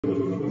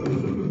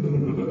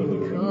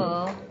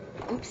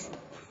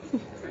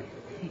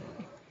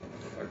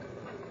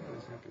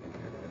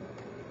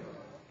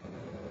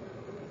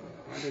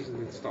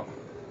stop.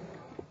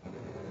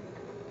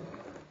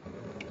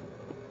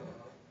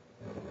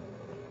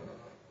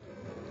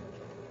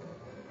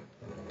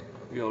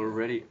 We are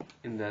already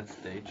in that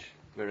stage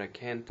where I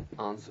can't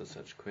answer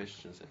such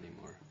questions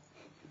anymore.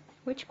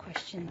 Which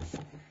questions?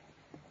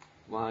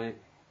 Why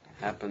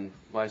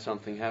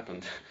something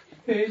happened?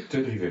 That's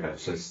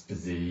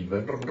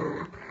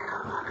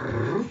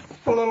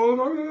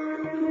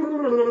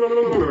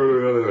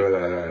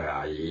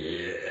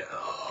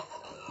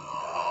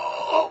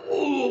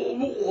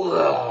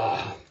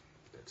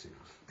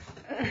enough.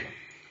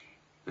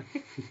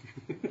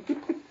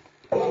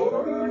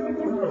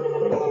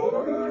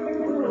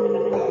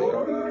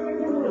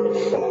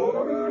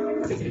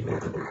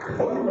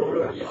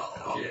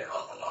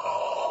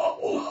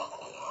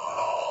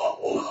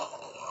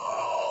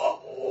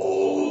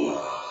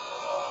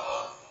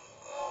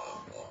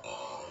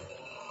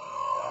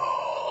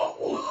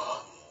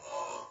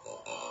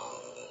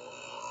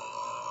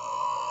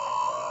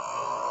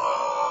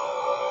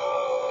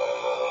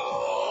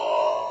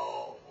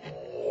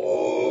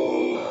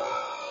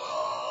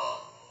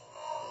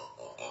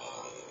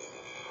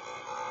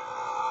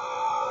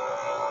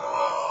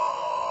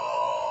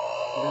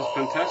 This is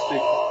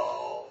fantastic.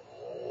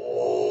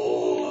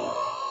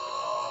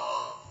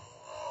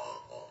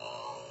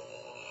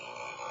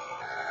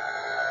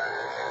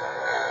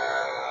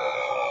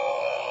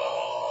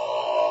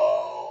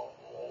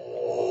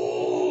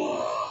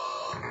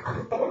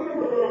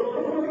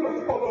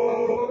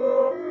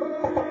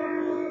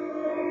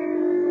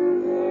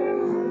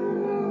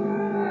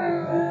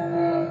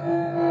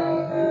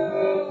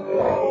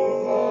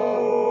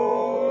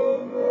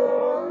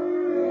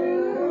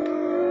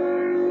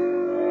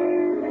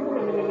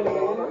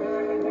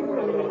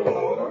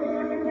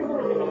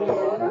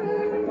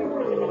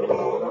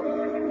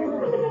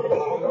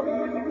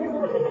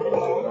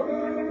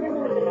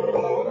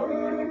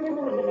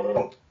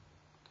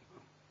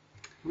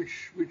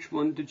 Which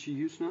one did you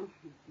use now?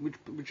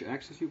 Which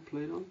axis you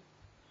played on?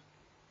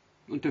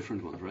 On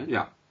different ones, right?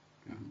 Yeah.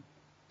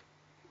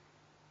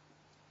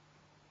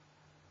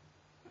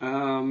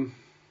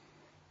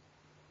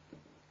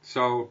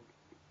 So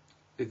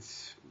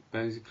it's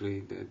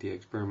basically the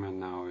experiment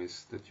now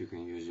is that you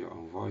can use your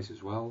own voice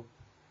as well.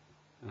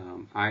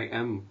 I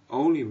am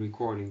only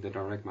recording the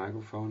direct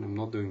microphone. I'm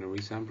not doing the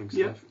resampling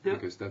stuff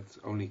because that's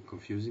only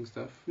confusing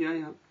stuff.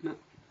 Yeah.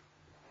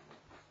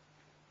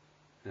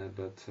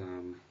 But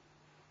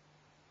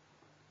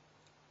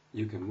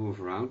you can move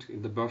around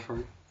in the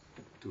buffer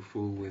to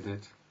fool with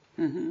it.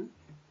 Mm-hmm.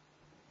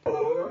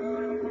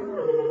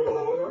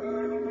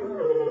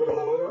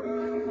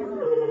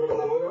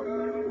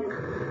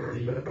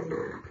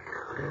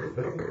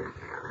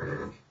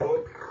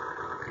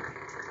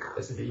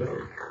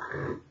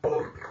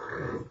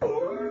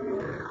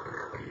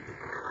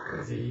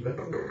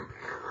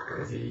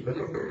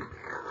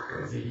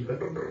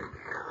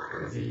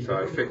 So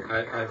I think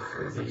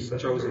I've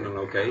chosen a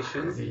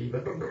location.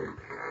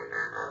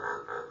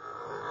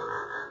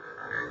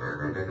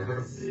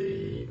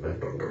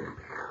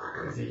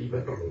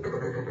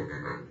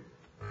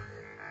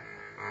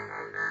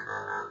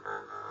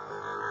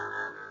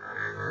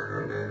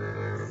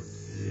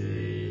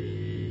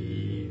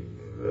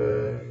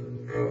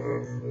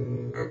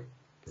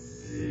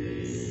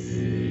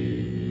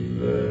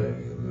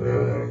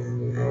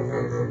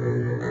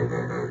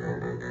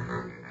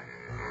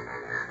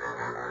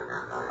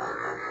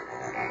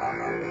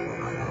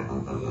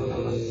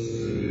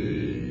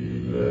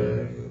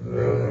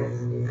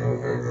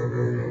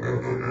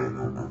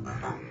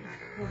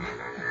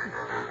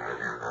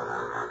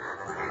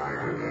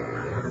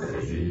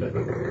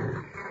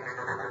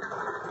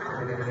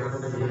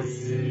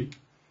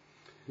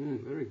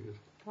 Very good.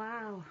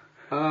 Wow.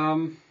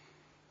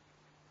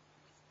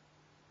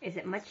 Is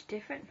it much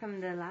different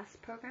from the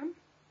last program?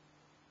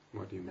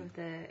 What do you mean?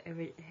 Of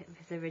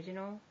his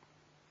original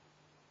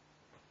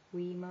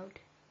Wii mode?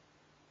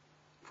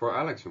 For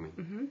Alex, you mean?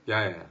 Mm-hmm.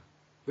 Yeah.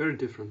 Very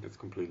different. It's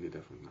completely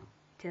different now.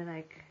 To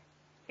like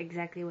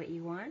exactly what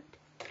you want?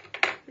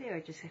 Or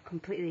just a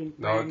completely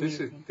No, brand new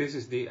thing? this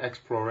is the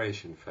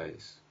exploration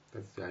phase.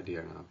 That's the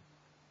idea now.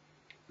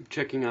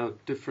 Checking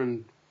out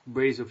different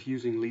ways of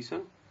using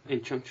Lisa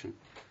and Junction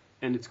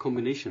and its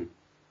combination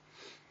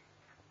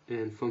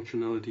and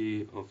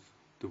functionality of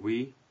the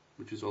Wii,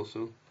 which is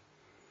also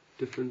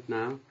different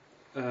now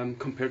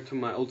compared to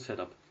my old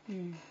setup.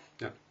 Mm.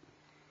 Yeah.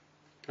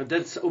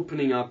 That's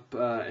opening up,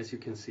 as you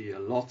can see,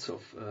 lots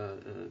of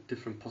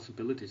different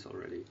possibilities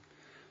already.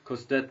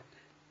 Because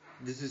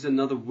this is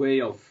another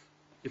way of,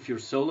 if you're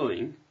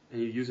soloing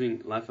and you're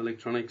using live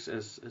electronics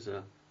as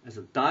a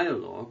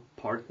dialogue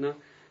partner,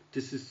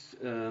 this is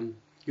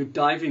you're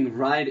diving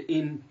right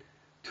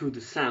into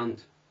the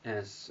sound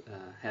as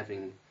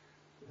having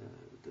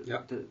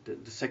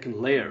the second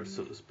layer,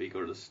 so to speak,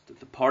 or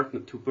the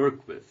partner to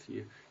work with.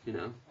 You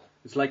know,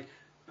 it's like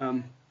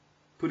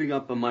putting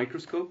up a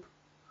microscope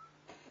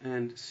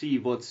and see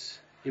what's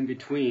in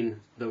between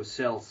those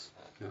cells.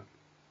 Yeah.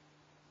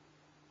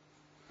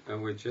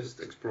 And we're just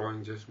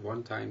exploring just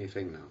one tiny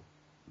thing now.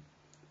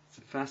 It's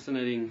a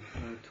fascinating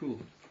tool.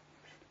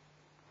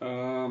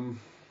 I'm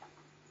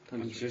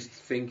just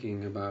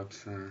thinking about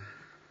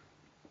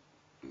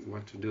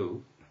what to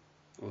do.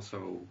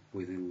 Also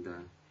within the,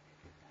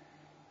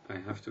 I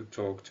have to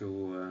talk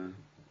to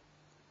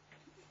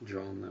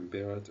John and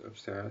Barrett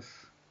upstairs.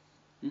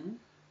 Mm-hmm.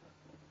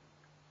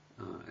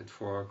 At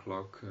 4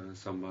 o'clock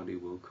somebody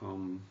will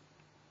come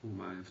whom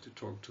I have to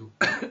talk to.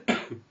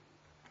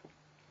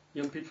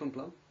 Jan Piet van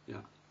Blauw?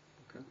 Yeah.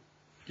 Okay.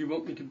 Do you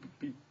want me to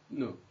be...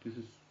 No, this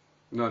is...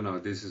 No,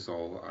 this is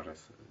all other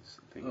things.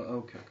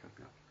 Okay.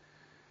 Yeah.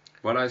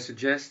 What I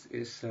suggest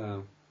is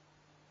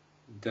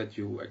that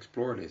you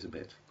explore this a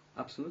bit.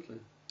 Absolutely.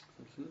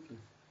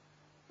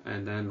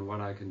 And then what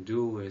I can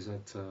do is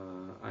that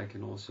I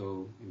can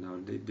also,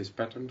 this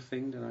pattern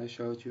thing that I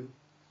showed you.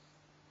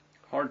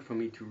 Hard for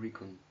me to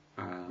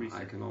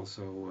I can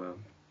also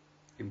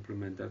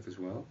implement that as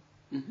well.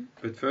 Mm-hmm.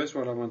 But first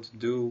what I want to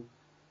do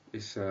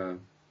is,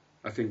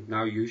 I think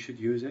now you should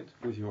use it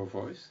with your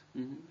voice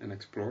and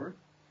explore.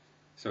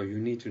 So you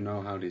need to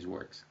know how this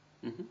works.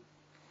 Mm-hmm.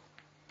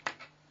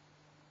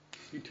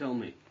 You tell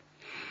me.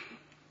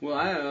 Well,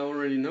 I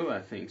already know, I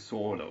think,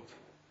 sort of.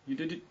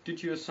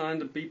 Did you assign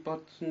the B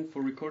button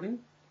for recording?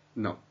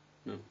 No.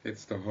 No.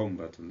 It's the home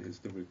button, it's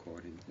the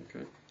recording.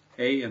 Okay.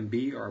 A and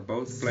B are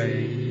both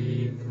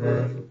playing.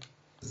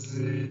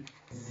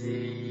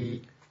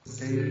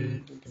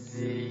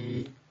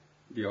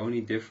 The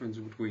only difference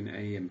between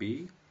A and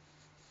B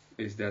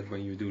is that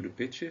when you do the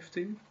pitch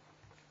shifting,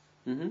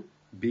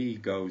 B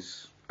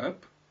goes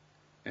up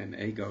and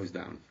A goes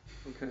down.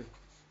 Okay.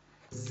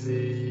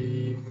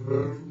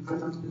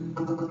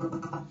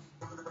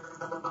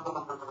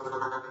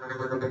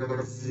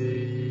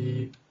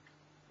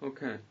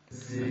 Okay.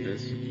 And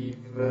this.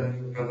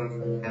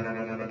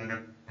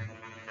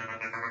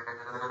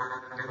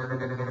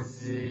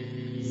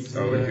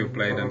 So if you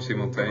play them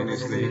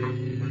simultaneously,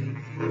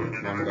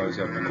 one goes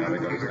up and the other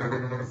goes down.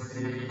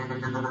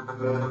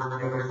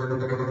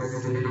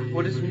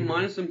 What is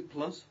minus and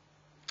plus?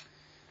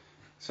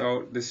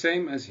 So the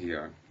same as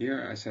here.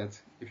 Here I said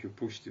if you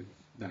push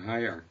the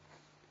higher,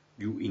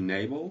 you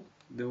enable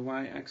the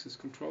y-axis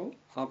control.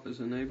 Up is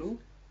enable.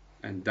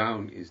 And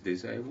down is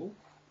disable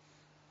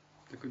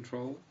the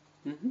control.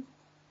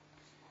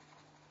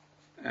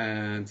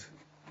 And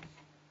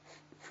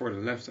for the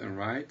left and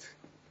right,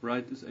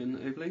 right is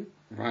enabling.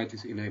 Right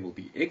is enable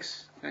the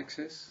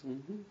x-axis,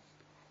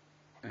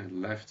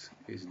 and left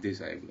is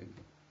disabling.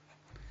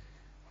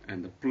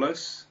 And the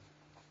plus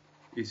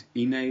is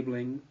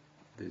enabling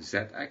the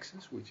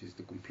z-axis, which is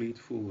the complete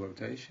full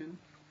rotation,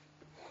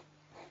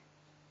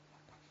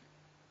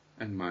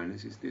 and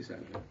minus is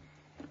disabling.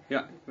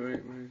 Yeah, very,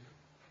 very.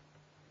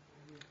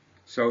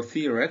 So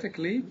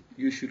theoretically,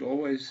 you should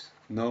always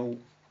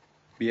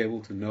be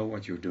able to know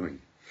what you're doing.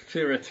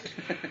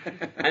 Theoretically.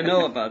 I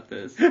know about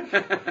this.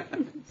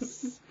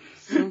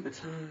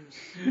 Sometimes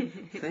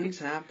things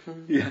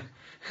happen. Yeah.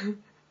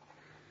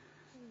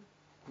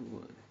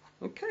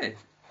 Okay.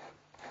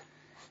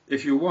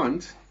 If you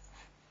want,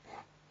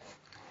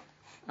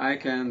 I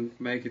can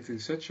make it in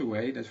such a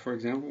way that, for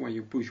example, when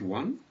you push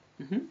 1,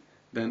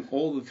 then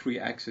all the 3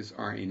 axes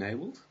are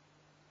enabled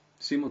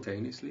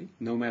simultaneously,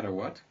 no matter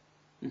what.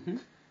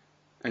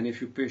 And if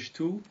you push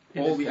 2,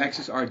 all the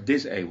axes are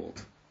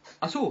disabled.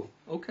 Ah, so,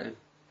 okay.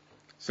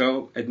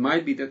 So it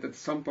might be that at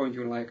some point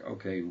you're like,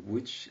 okay,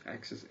 which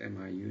axis am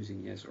I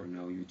using, yes or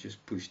no? You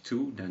just push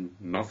 2, then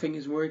nothing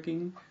is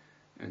working,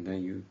 and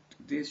then you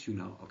do this,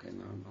 okay,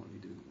 now I'm only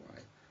doing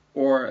Y.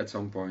 Or at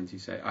some point you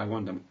say, I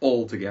want them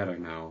all together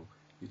now.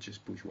 You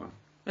just push 1.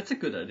 That's a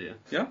good idea.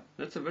 Yeah?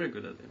 That's a very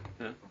good idea.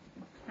 Yeah.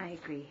 I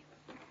agree.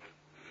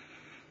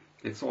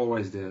 It's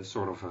always the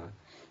sort of a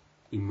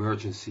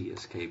emergency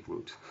escape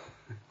route.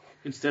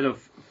 Instead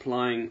of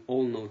applying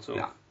all notes off.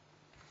 Yeah.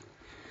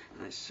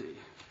 I see.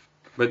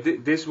 But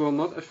this will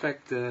not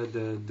affect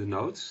the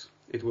notes.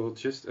 It will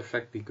just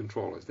affect the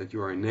controllers, that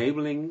you are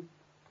enabling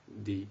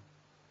the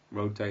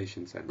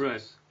rotation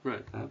sensors.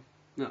 Right.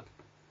 Yeah.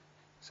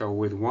 So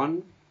with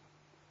 1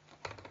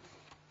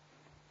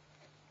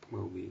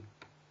 will be...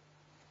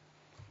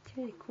 It's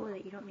really cool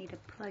that you don't need to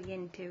plug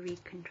in to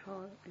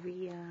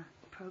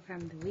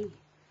reprogram the Wii.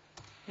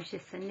 It's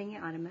just sending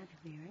it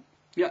automatically, right?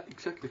 Yeah,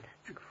 exactly.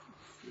 That's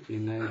cool.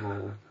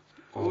 Enable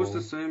all Always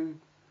the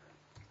same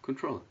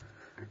controller.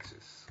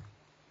 axis.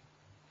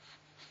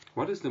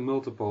 What is the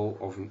multiple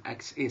of an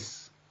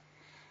axis?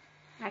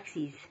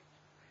 Axes.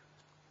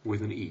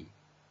 With an E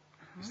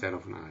instead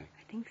of an I.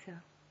 I think so.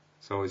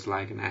 So it's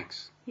like an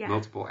X. Yeah.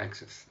 Multiple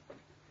axes.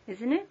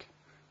 Isn't it?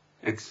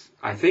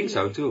 I think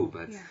so too,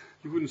 but yeah.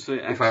 You wouldn't say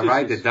axis. if I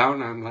write it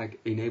down, I'm like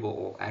enable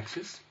all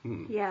axes.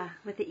 Yeah,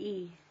 with the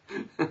E.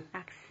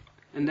 Ax.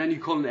 And then you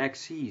call it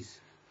axes.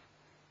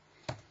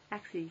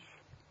 Axes.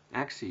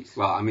 Axes.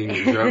 Well, I mean,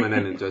 in German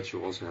and in Dutch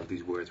you also have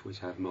these words which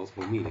have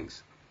multiple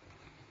meanings.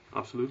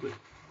 Absolutely.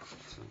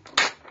 So.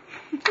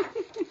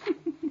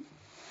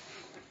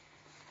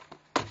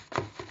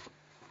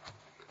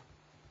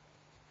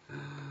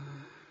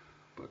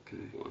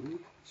 Button 1.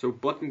 So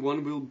button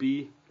 1 will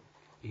be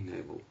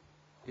Enable.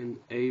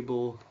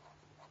 enable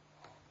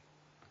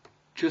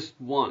Just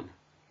one.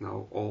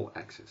 No, all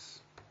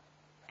axes.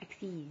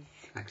 Axes.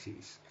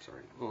 Axes,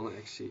 sorry. All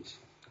axes.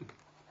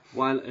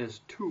 While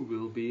S2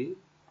 will be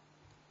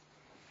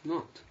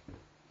not.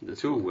 The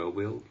 2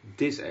 will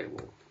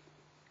disable.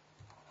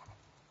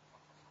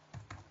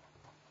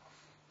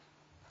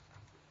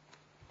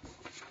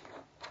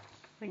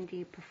 When do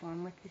you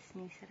perform with this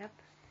new setup?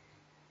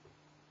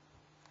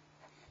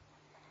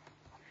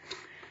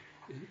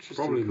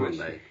 Probably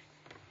Monday.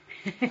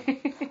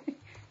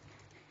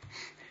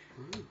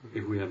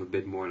 If we have a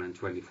bit more than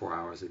 24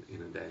 hours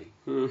in a day.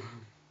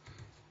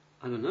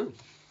 I don't know.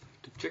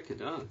 To check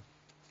it out.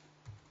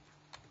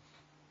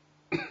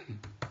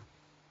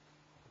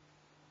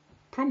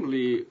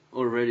 Probably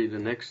already the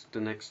next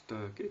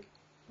gig.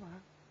 Wow.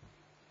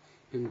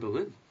 In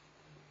Berlin.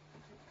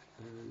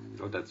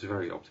 Oh, that's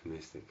very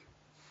optimistic.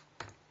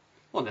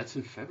 Oh, that's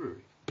in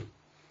February.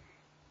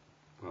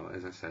 Well,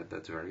 as I said,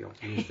 that's very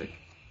optimistic.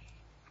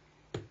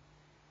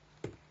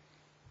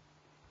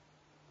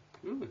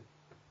 Really?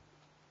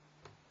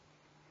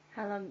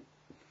 How long?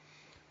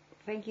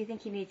 Frank, you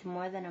think he needs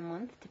more than a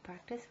month to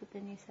practice with the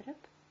new setup?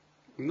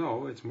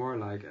 No, it's more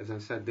like, as I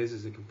said, this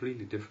is a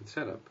completely different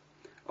setup.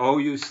 Oh,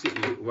 you see,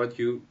 what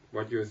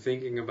you're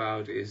thinking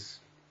about is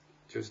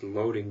just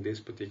loading this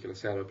particular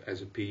setup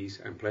as a piece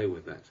and play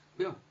with that.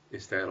 Yeah.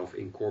 Instead of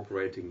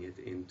incorporating it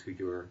into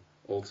your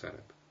old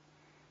setup.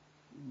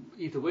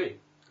 Either way.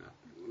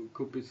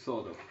 Could be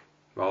thought of.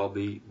 Well,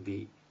 the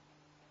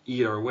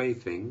either way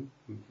thing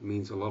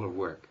means a lot of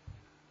work.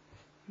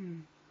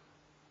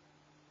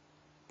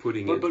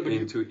 Putting it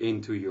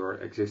into your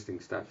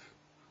existing stuff.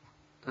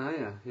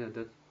 Yeah.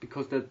 That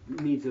because that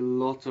needs a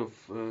lot of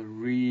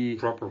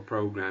proper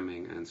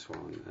programming and so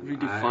on. And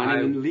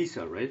redefining in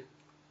Lisa, right?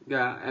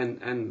 Yeah,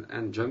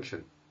 and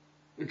Junction.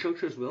 In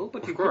Junction as well,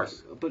 but of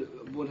course.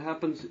 But what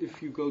happens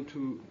if you go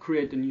to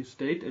create a new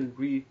state and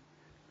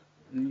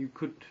you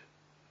could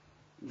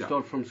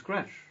start from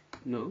scratch?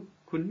 No,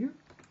 couldn't you?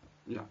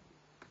 Yeah.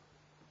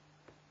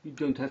 You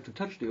don't have to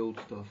touch the old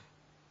stuff.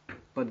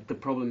 But the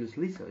problem is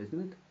Lisa,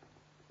 isn't it?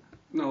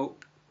 No,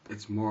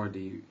 it's more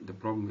the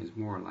problem is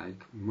more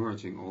like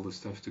merging all the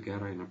stuff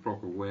together in a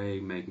proper way,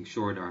 making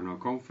sure there are no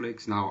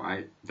conflicts. Now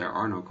there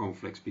are no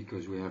conflicts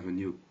because we have a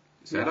new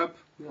setup.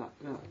 Yeah.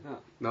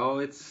 No,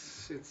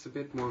 it's a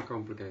bit more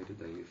complicated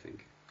than you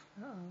think.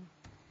 Uh-oh.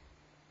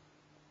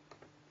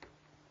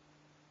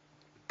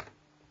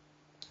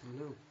 I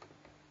know.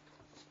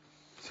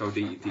 So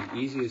the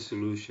easiest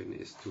solution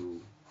is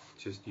to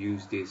just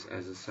use this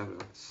as a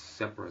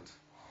separate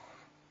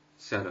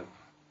setup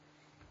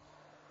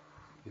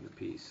in a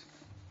piece.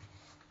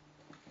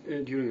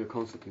 During a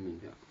concert, you mean?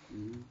 Yeah.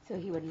 Mm-hmm. So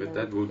he would. But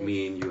that would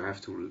mean you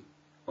have to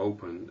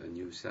open a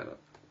new setup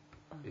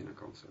in a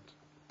concert.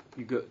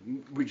 You go,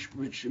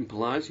 which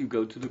implies you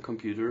go to the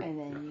computer. And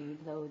then you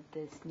load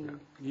this new.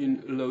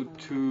 You load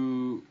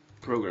 2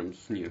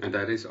 programs new. And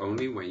that is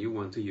only when you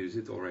want to use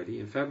it already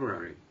in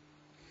February.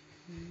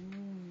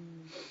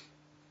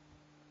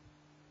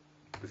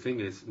 The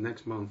thing is,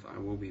 next month I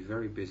will be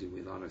very busy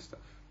with other stuff.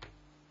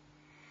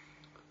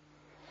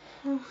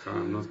 So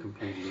I'm not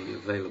completely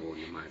available,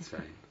 you might say.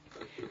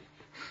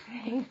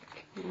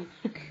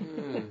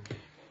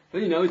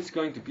 Well, you know, it's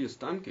going to be a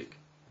Steim gig.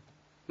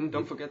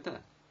 Don't forget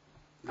that.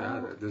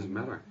 Yeah, that doesn't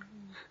matter.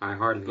 I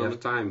hardly have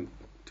time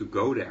to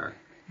go there.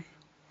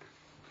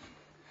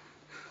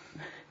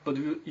 But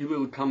you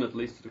will come at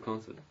least to the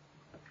concert.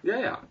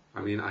 Yeah.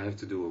 I mean, I have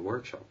to do a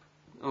workshop.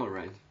 Oh,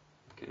 right.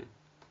 Okay.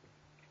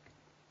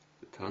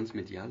 The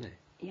Transmediale.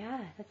 Yeah,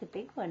 that's a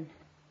big one.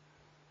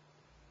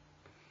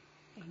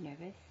 Are you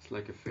nervous? It's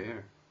like a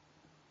fair.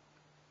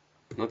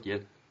 Not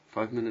yet.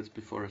 5 minutes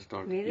before I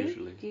start, really?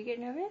 usually. Do you get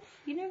nervous?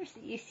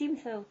 You seem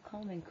so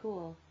calm and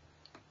cool.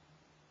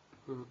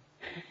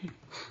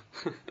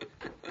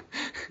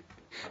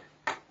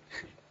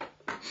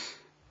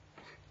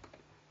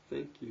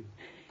 Thank you.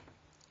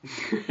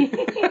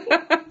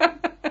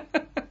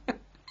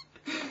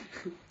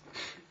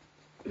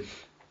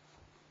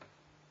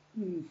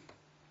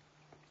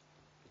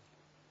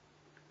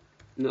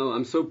 No,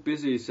 I'm so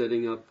busy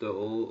setting up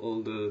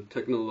all the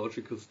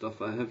technological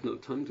stuff. I have no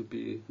time to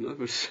be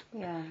nervous.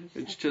 Yeah,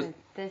 it's just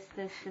this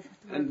has to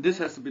be and this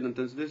has to be done.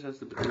 This has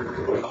to be done.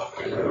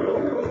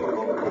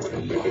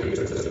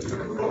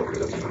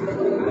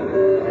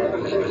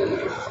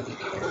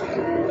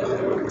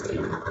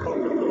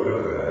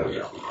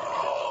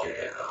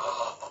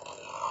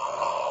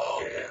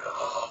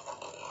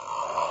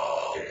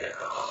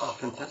 Oh,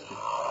 fantastic.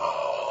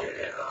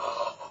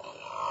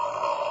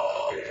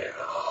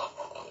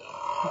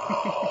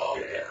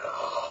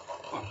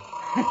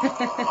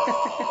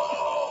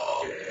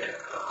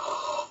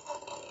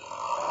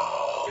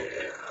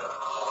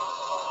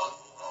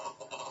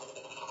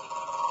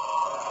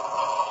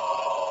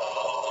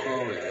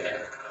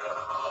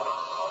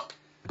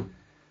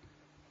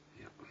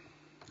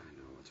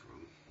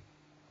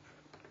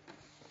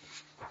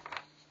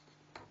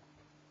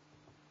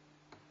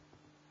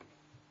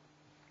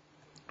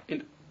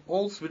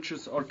 All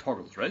switches are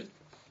toggles, right?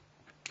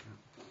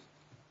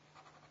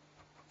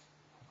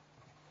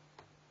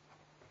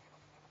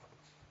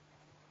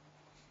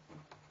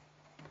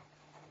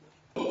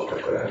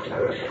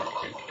 So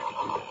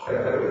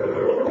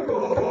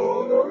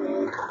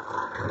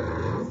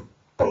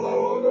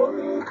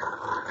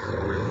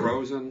we're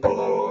frozen.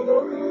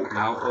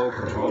 Now all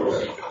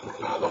controls.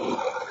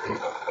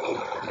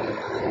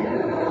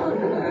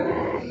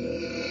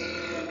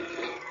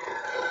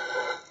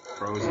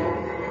 Frozen.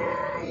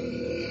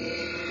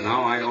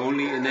 Now I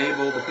only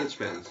enable the pitch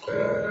bends.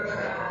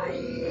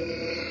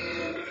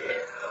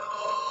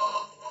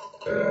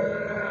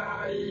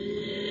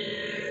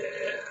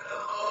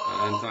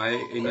 And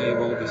I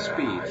enable the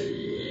speed.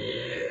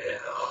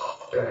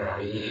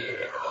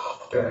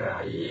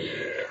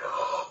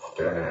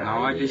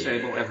 Now I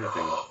disable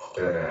everything.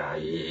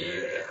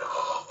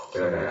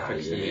 So we're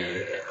fixed in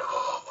here.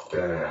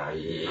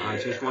 Now I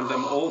just want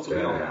them all to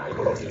be on.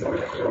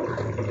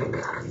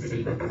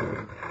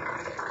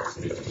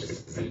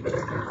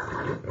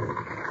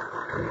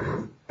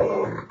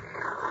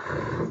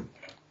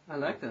 I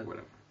like that.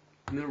 Whatever.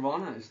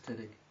 Nirvana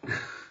aesthetic.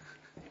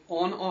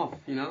 On, off,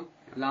 you know?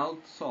 Loud,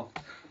 soft.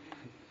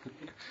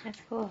 That's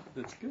cool.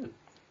 That's good.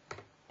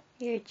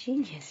 You're a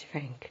genius,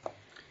 Frank.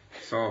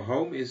 So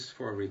home is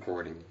for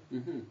recording.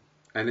 Mm-hmm.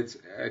 And it's,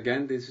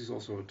 again, this is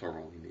also a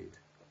toggle you need.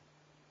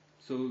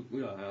 So,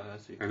 yeah, I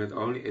see. And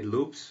it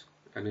loops,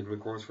 and it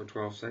records for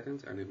 12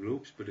 seconds, and it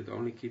loops, but it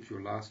only keeps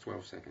your last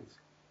 12 seconds.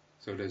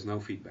 So there's no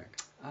feedback.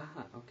 Ah,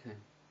 okay.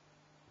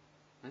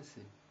 I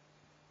see.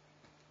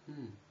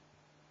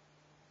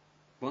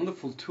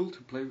 Wonderful tool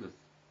to play with.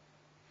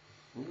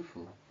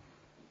 Wonderful.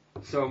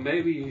 So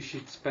maybe you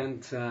should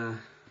spend the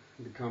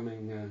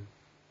coming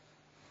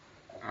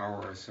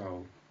hour or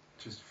so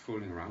just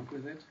fooling around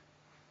with it.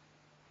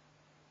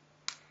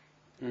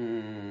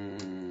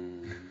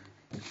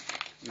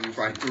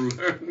 Try to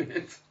learn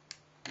it.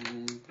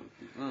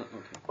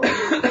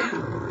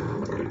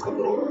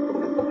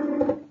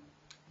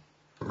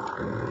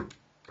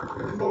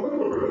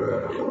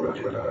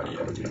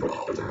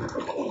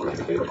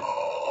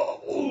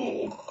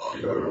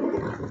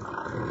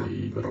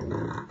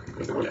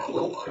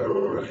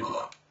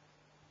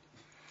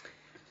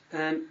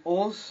 And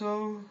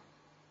also,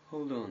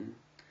 hold on.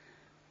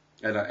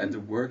 At the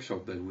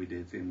workshop that we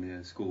did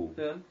in school,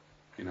 Yeah.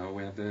 you know,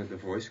 we have the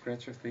voice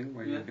scratcher thing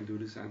where you Yeah. can do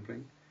the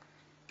sampling.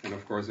 And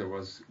of course there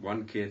was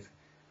one kid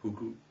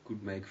who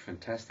could make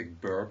fantastic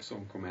burps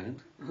on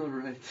command. All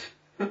right.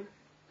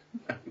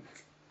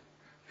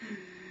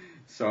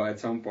 So at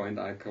some point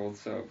I called,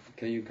 so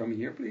can you come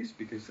here please,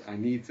 because I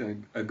need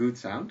a good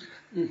sound.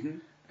 Mm-hmm.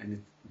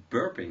 And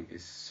burping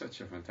is such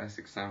a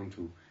fantastic sound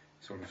to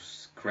sort of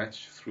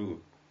scratch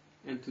through.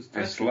 And to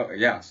And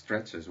stretch.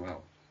 stretch as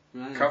well.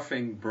 Right.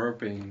 Coughing,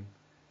 burping.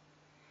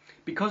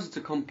 Because it's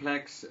a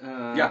complex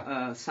sound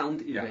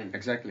Yeah, event.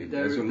 exactly.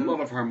 There's There's a lot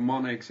of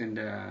harmonics in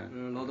there.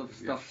 There are a lot of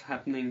stuff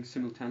happening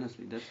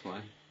simultaneously, that's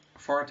why.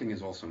 Farting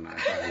is also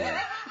nice, by the way.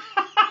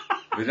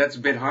 But that's a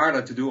bit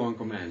harder to do on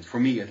command, for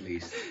me at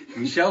least.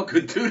 Michelle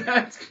could do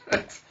that,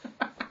 but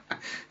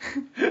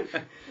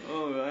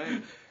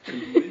Alright, I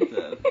believe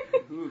that.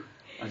 Ooh.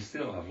 I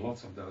still have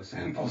lots of those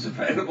samples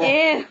available.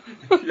 Ew.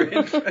 If you're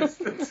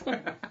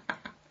interested.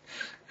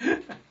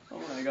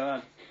 Oh my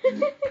god.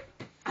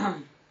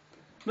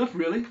 Not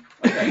really.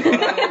 Okay,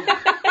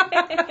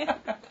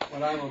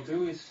 what I will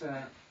do is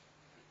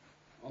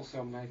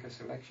also make a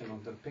selection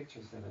of the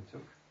pictures that I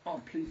took. Oh,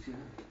 please, yeah.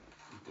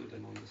 And put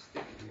them on the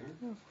stick here,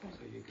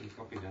 so you can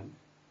copy them.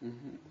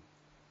 Mm-hmm.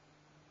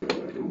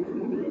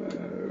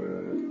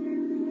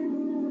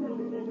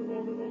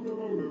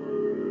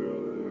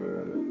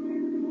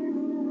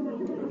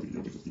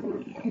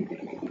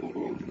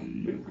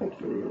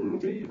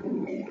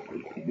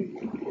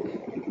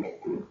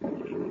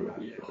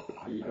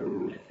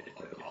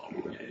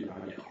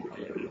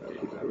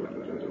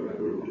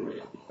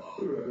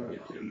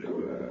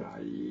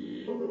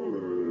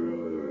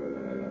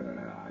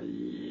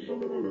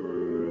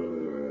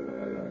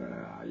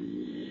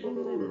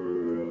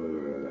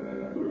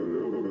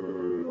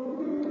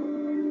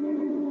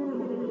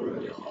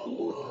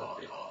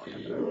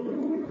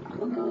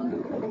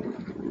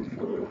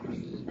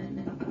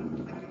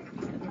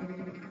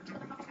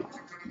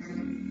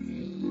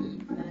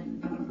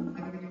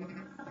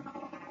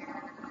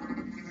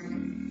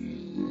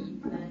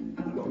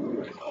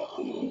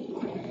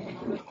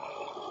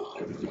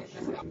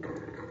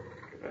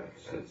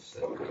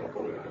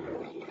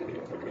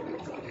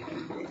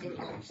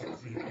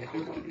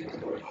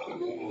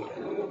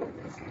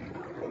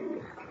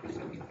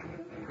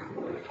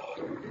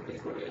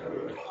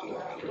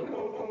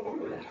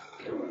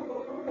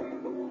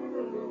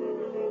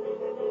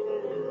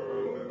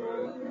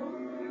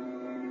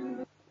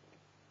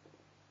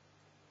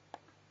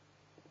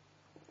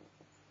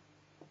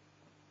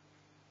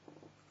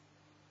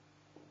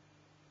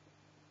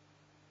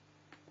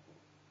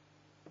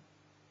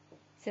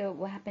 So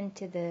what happened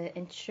to the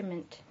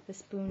instrument, the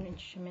spoon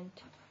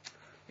instrument,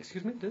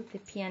 Excuse me? the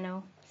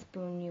piano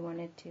spoon you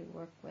wanted to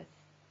work with?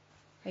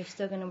 Are you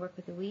still going to work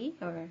with the Wii,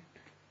 or?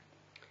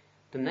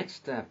 The next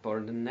step or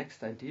the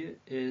next idea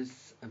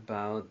is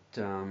about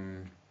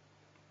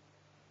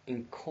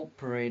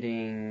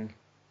incorporating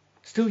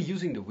still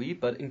using the Wii,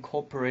 but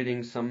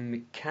incorporating some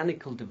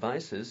mechanical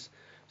devices,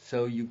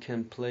 so you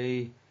can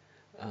play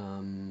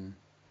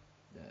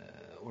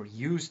or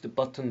use the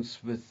buttons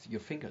with your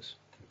fingers,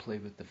 play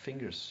with the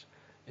fingers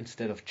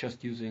instead of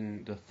just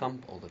using the thumb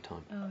all the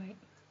time. All right.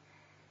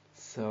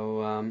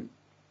 So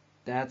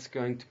that's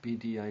going to be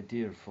the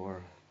idea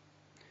for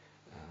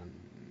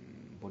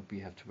what we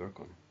have to work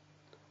on,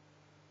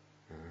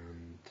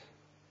 and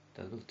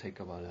that will take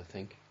a while, I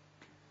think,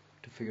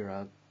 to figure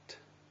out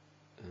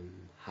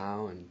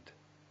how and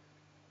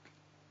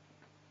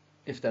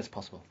if that's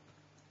possible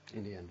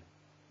in the end.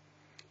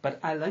 But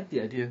I like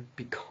the idea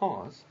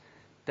because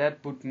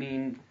that would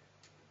mean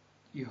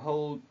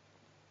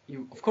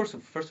of course,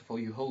 first of all,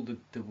 you hold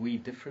the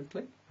Wii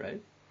differently,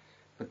 right?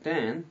 But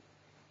then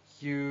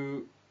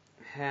you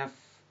have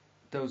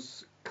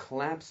those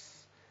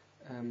claps.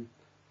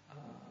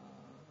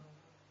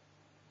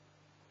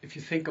 If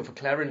you think of a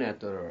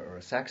clarinet or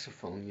a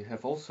saxophone, you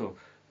have also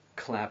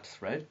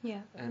claps, right?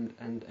 Yeah. And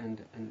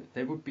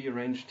they would be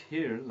arranged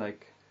here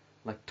like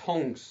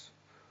tongs.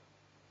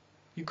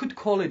 You could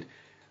call it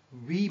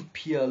Wii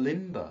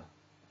Pialimba,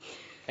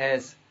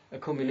 as a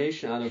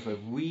combination out of a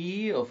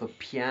Wii, of a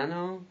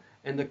piano,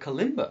 and a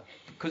kalimba,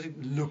 because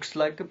it looks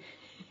like a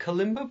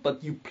kalimba,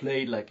 but you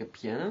play like a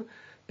piano,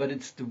 but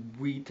it's the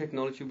Wii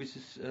technology which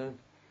is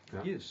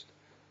used.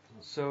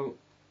 So,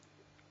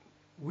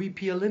 Wii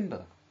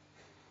Pialimba.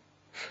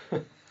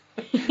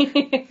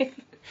 Here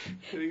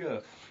we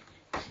go.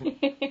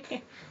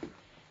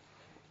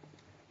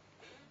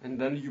 And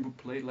then you would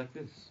play like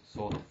this,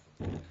 sort of.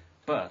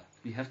 But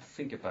we have to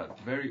think about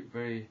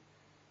very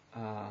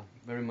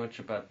much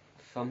about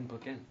thumb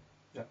again.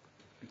 Yeah.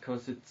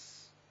 Because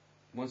it's,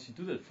 once you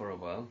do that for a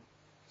while,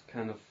 it's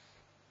kind of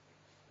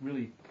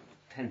really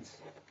tense.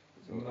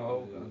 So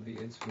no, the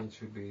instrument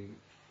should be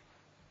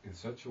in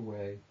such a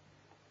way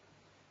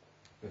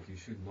that you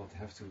should not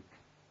have to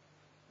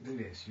do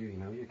this. You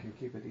know, you can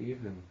keep it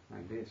even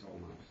like this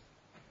almost.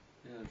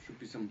 Yeah, there should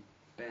be some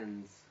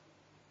bends.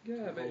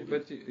 Yeah,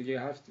 but you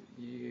have to.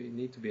 You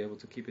need to be able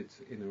to keep it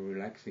in a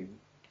relaxing,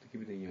 to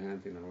keep it in your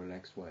hand in a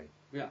relaxed way.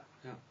 Yeah,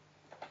 yeah.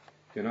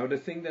 You know the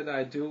thing that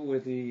I do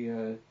with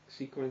the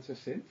sequencer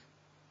synth.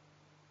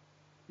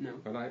 No.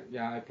 But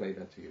I played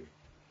that to you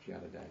the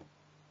other day.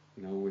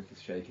 You know, with the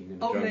shaking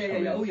and the Oh drums yeah,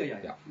 coming yeah. in. Oh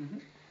yeah. Mm-hmm.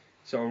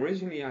 So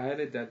originally I had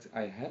it that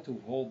I had to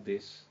hold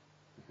this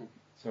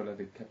so that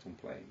it kept on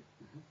playing.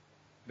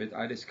 But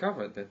I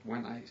discovered that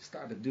when I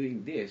started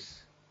doing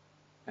this,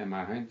 and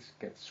my hands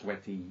get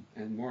sweaty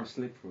and more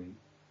slippery,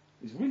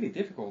 it's really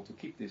difficult to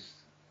keep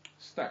this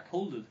stuck.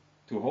 Hold it.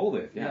 To hold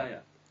it, Yeah,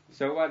 yeah.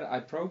 So I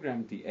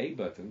programmed the A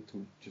button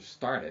to just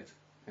start it,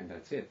 and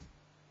that's it.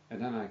 And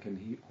then I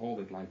can hold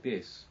it like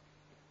this.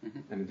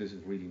 And it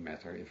doesn't really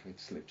matter if it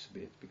slips a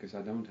bit, because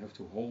I don't have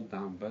to hold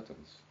down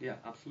buttons. Yeah,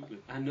 absolutely.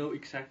 I know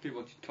exactly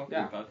what you're talking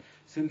about.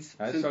 Since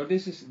so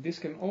this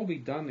can all be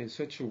done in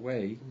such a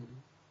way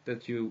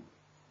that you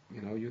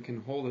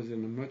can hold it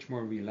in a much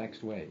more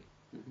relaxed way.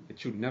 It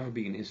should never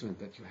be an instrument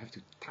that you have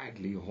to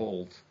tightly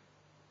hold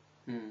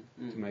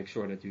to make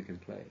sure that you can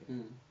play.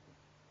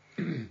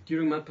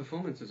 During my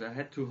performances, I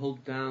had to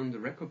hold down the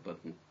record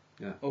button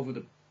over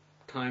the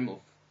time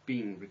of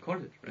being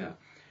recorded, right? Yeah.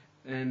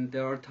 And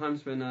there are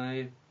times when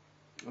I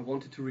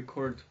wanted to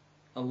record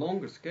a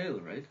longer scale,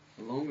 right?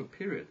 A longer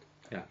period.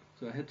 Yeah.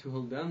 So I had to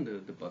hold down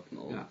the button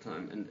all the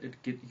time, and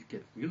you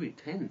get really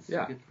tense.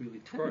 Yeah. You get really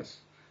tense. Of course.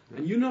 Yeah.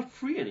 And you're not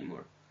free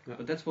anymore. Yeah.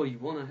 But that's what you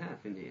want to have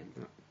in the end.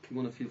 Yeah. You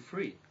want to feel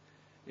free.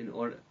 In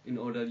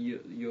order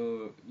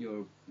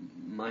your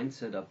mind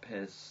setup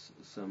has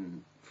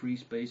some free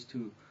space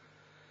to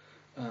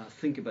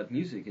think about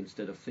music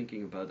instead of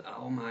thinking about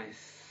my.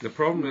 The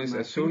problem is,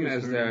 as soon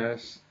as hurt.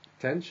 there's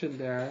tension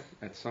there,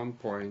 at some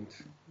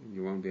point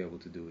you won't be able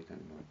to do it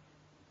anymore,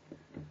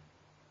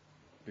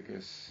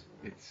 because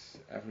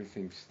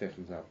everything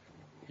stiffens up.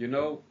 You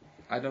know,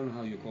 I don't know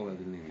how you call it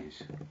in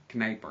English.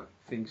 Knijper,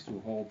 things to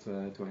hold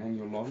to hang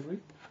your laundry.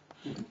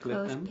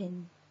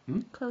 Clothespin.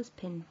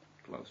 Clothespin.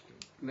 Clothespin.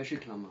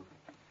 Wäscheklammer.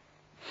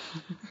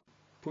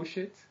 Push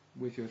it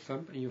with your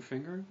thumb and your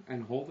finger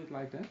and hold it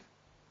like that.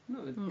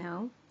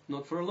 No.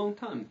 Not for a long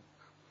time.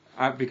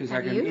 Because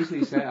Have I can you?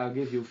 easily say I'll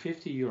give you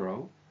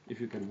 €50 if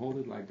you can hold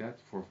it like that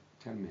for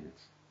 10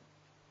 minutes.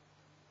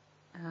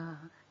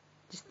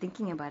 Just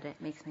thinking about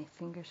it makes my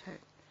fingers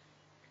hurt.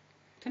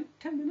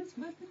 10 minutes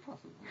might be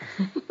possible.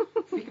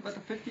 Think about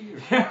the 50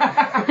 years.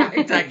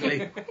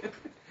 Exactly.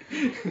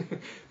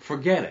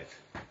 Forget it.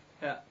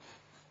 Yeah.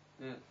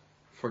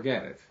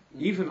 Forget it.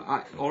 Even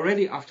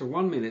already after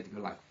 1 minute,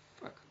 you're like,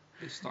 fuck,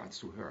 this starts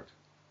to hurt.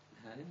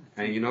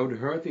 And you know, the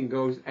hurting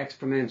goes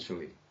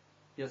exponentially.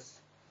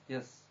 Yes.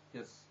 Yeah,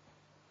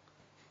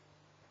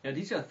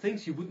 these are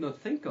things you would not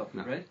think of,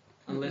 right?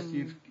 Unless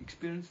you've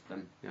experienced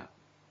them. Yeah.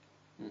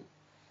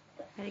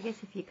 But I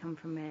guess if you come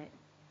from a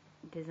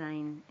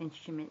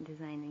instrument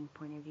designing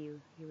point of view,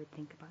 you would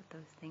think about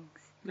those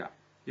things. Yeah,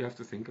 you have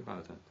to think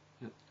about that.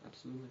 Yeah,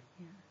 absolutely.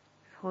 Yeah.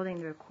 Holding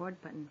the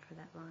record button for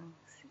that long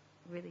is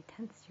really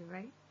tense, you're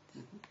right?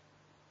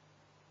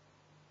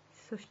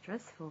 It's so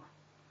stressful.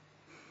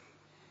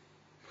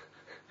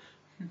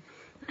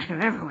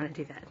 don't ever want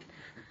to do that.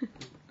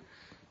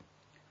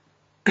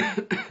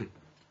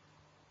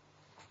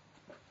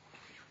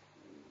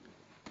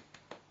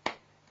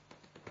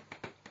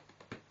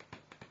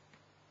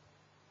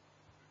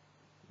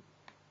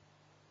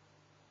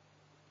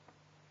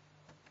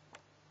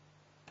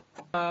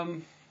 All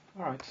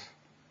right.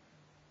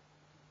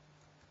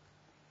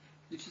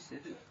 Did you say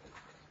it?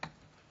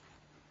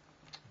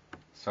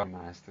 So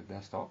master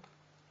desktop.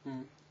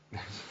 Mm.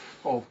 There's a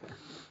folder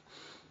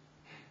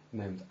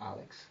named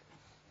Alex,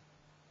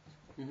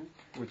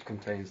 which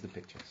contains the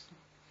pictures.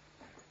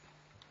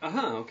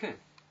 Aha, okay.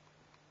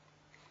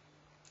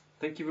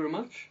 Thank you very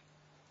much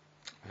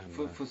And,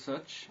 for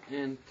such.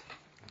 And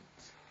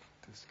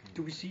this can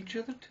do we see each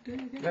other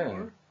today again? Yeah,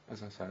 or?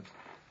 as I said,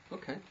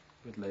 Okay.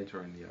 a bit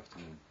later in the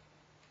afternoon.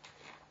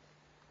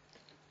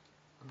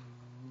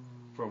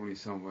 Probably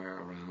somewhere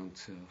around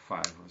 5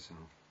 or so.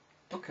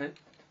 Okay.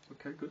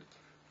 Okay, good.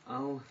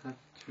 I'll have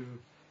to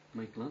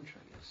make lunch, I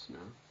guess,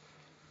 now.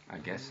 I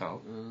guess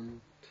so.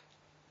 And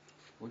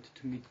wanted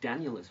to meet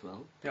Daniel as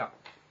well. Yeah.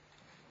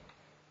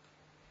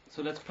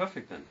 So that's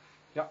perfect then.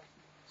 Yeah.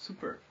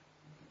 Super.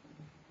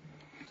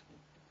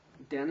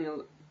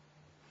 Daniel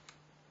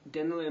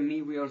and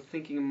me, we are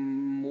thinking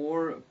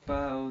more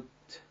about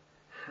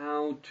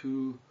how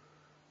to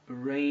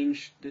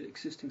arrange the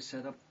existing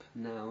setup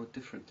now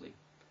differently.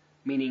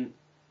 Meaning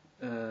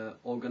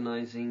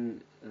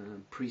organizing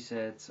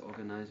presets,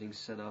 organizing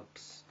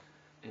setups,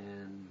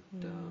 and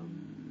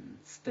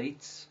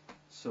states,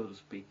 so to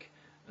speak,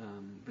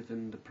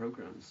 within the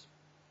programs.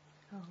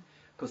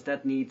 Because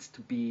that needs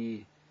to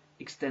be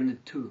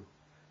extended too.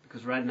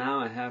 Because right now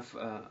I have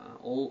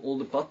all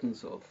the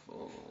buttons on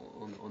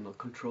the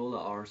controller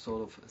are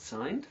sort of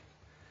assigned,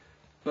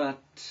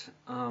 but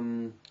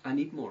I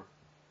need more.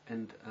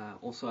 And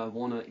also I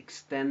want to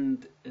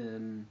extend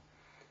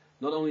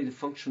not only the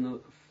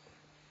functionality,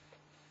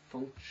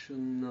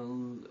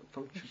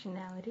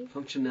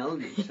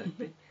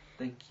 exactly.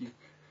 Thank you.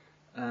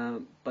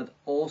 But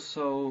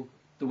also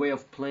the way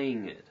of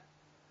playing it.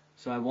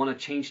 So I want to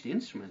change the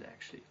instrument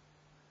actually,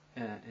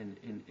 on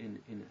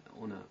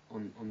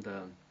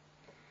the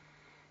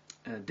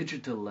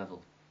digital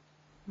level.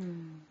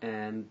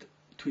 And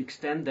to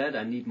extend that,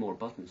 I need more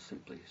buttons,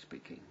 simply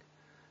speaking.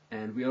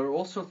 And we are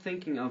also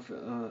thinking of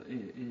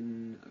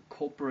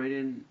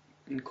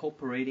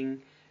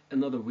incorporating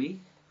another Wii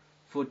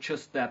for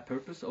just that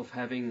purpose of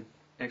having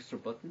extra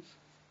buttons.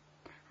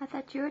 I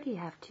thought you already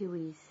have 2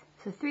 Wiis,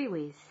 so 3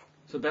 Wiis.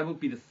 So that would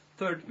be the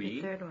third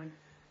Wii. The third one.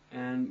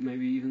 And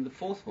maybe even the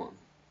fourth one.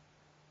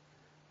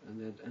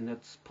 And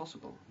that's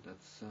possible.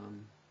 That's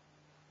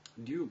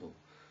doable.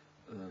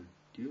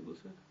 Doable,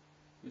 is it?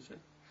 You say?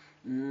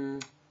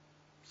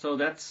 So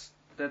that's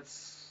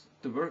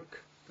the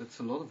work. That's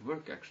a lot of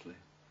work, actually.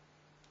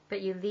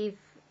 But you leave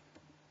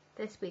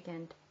this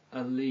weekend.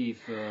 I leave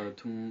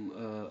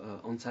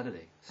on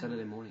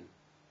Saturday morning.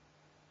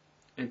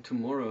 And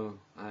tomorrow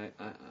I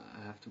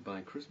have to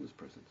buy Christmas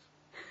presents.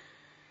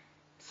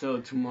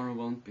 So tomorrow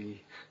won't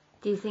be.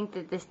 Do you think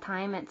that this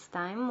time at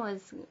Steim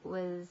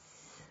was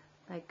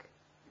like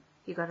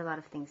you got a lot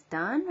of things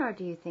done, or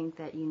do you think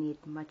that you need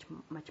much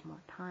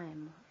more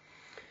time?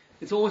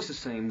 It's always the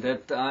same.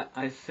 That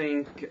I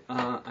think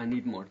I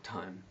need more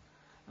time.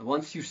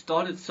 Once you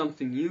started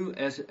something new,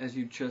 as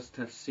you just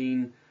have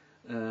seen,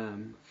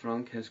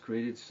 Frank has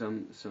created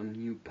some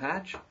new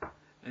patch,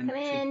 and Come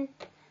in.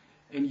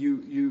 And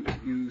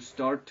you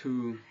start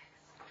to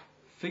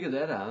figure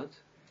that out.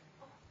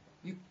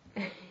 You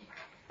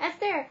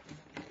Esther,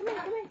 come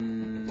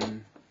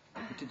in.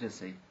 What did I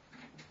say? I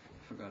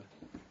forgot.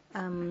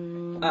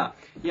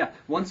 Yeah.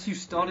 Once you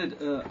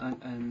started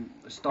and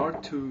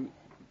start to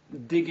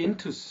dig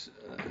into a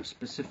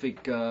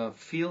specific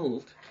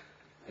field,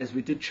 as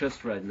we did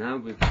just right now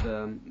with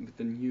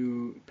the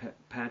new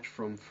patch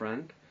from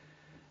Frank,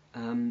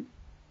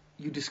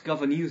 you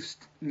discover new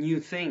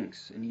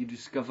things, and you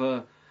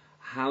discover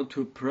how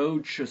to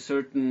approach a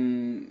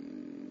certain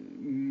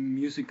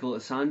musical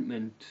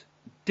assignment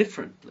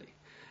differently,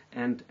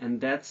 and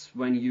that's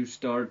when you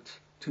start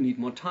to need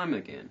more time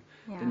again.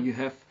 Yeah. Then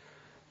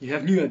you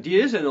have new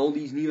ideas, and all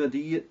these new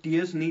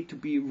ideas need to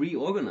be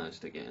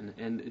reorganized again,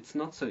 and it's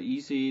not so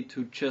easy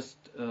to just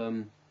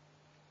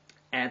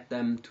add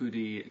them to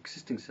the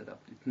existing setup.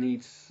 It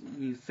needs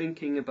new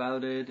thinking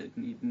about it. It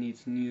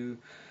needs new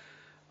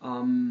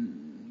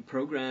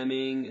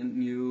programming and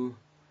new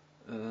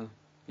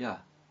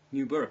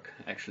work,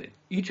 actually.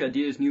 Each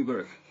idea is new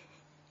work.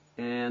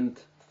 And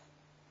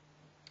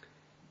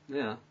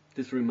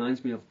this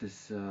reminds me of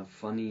this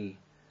funny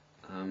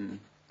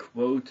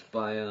quote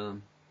by a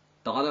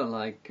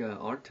Dada-like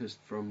artist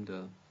from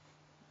the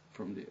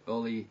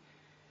early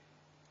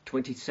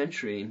 20th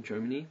century in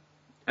Germany,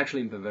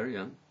 actually in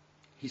Bavaria.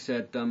 He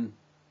said,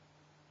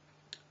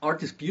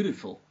 art is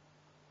beautiful,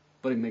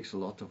 but it makes a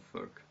lot of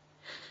work.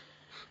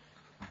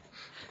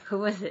 Who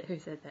was it who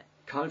said that?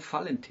 Karl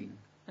Valentin.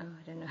 Oh,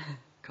 I don't know.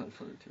 Karl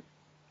Valentin.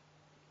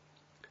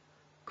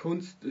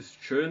 Kunst ist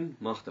schön,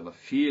 macht aber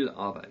viel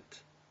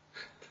Arbeit.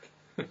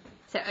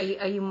 So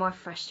are you more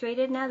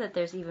frustrated now that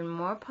there's even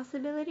more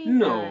possibilities?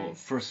 No or?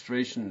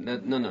 frustration.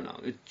 No.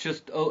 It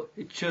just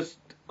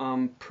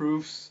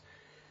proves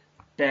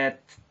that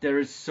there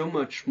is so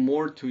much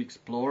more to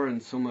explore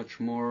and so much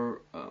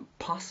more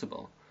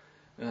possible.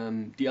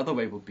 The other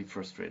way would be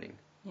frustrating.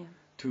 Yeah.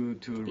 To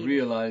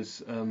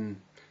realize, oh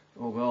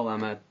well,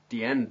 I'm at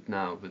the end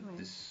now with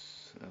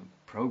this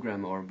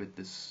program or with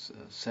this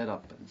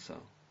setup and so.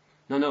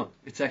 No,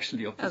 it's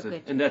actually the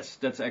opposite, and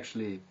that's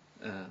actually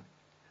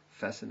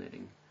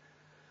fascinating.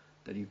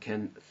 That you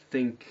can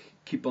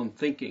keep on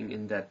thinking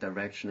in that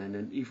direction, and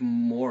then even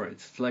more.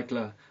 It's like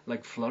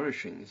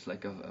flourishing. It's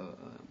like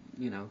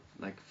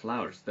like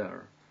flowers.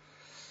 They're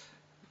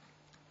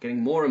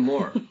getting more and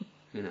more.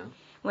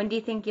 When do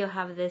you think you'll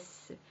have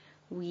this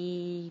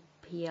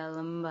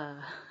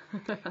Vipialimba?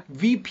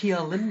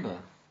 Vipialimba,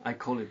 I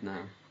call it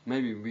now.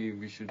 Maybe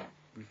we should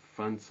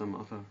find some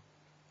other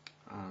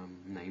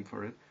name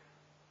for it.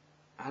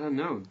 I don't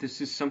know.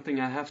 This is something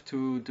I have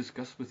to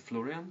discuss with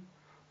Florian.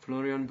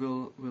 Florian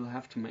will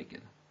have to make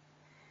it.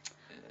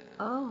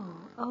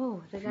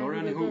 The guy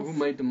Florian who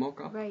made the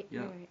mock-up. Right,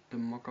 yeah, right. The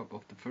mock-up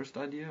of the first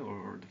idea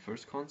or the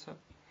first concept.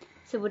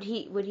 So would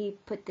he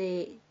put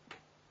the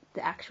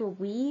actual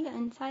Wii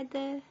inside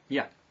the?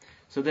 Yeah.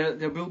 So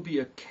there will be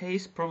a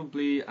case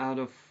probably out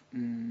of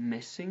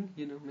messing.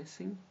 You know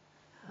messing?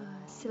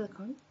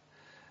 Silicone.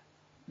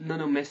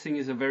 No. Messing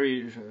is a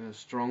very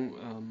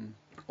strong,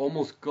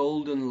 almost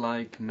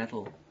golden-like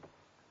metal.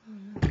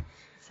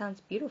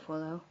 Sounds beautiful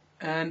though.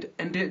 And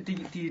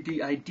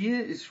the idea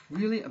is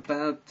really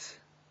about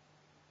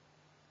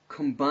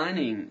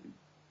combining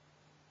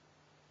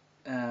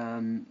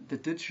the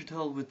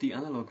digital with the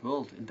analog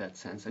world in that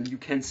sense, and you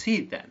can see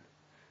it then,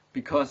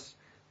 because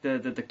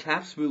the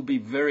claps will be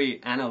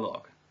very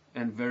analog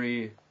and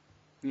very,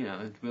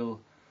 it will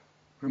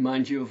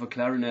remind you of a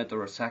clarinet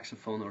or a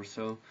saxophone or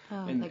so.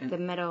 Oh, and the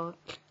metal.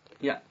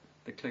 Yeah,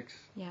 the clicks.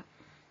 Yeah.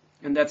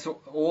 And that's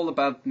all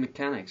about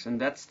mechanics, and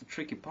that's the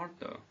tricky part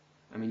though.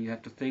 I mean, you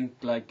have to think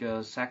like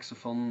a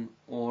saxophone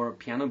or a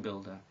piano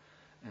builder,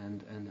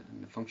 and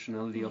the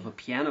functionality of a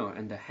piano,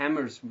 and the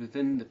hammers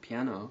within the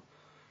piano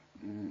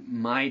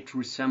might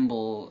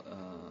resemble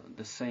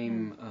the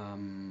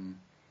same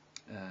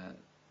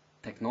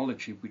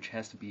technology which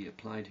has to be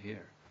applied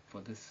here for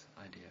this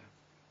idea.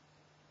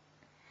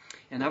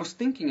 And I was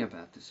thinking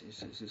about this.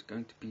 Is this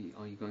going to be?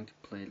 Are you going to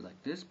play it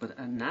like this? But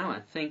now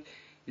I think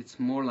it's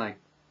more like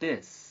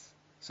this.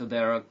 So they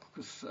are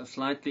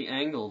slightly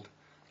angled.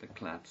 The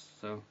claps.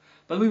 So,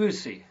 but we will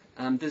see.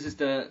 This is.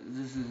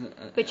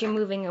 But you're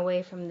moving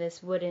away from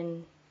this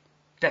wooden.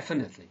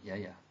 Definitely,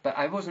 yeah. But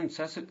I wasn't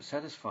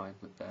satisfied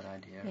with that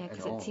idea. Yeah,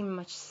 because it seemed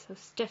much so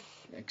stiff.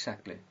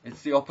 Exactly,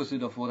 it's the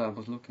opposite of what I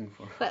was looking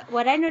for. But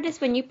what I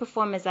noticed when you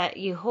perform is that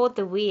you hold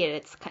the Wii,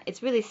 and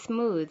it's really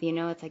smooth.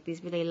 It's like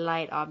these really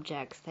light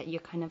objects that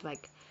you're kind of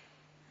like,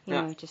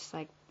 just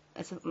like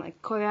it's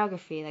like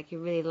choreography. Like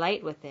you're really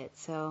light with it.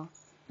 So,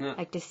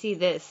 like to see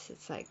this,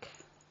 it's like.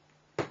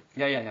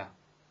 Yeah.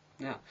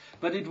 Yeah,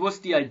 but it was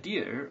the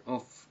idea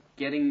of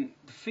getting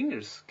the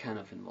fingers kind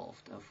of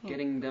involved, of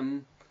getting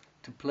them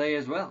to play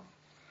as well.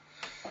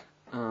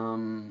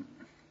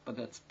 But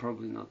that's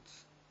probably not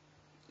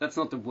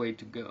the way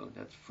to go,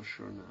 that's for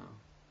sure now.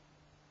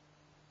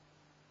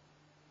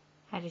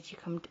 How did you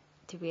come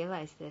to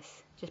realize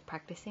this? Just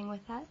practicing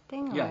with that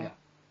thing? Or?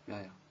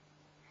 Yeah.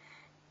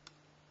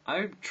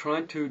 I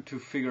tried to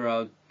figure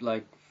out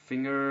like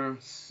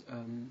fingers, how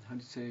do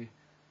you say,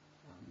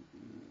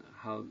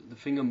 how the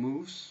finger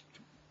moves.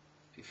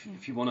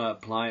 If you want to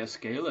apply a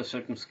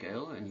certain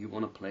scale, and you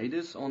want to play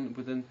this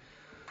within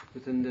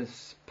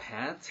this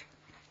pad,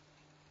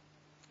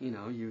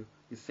 you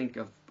think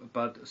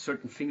about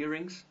certain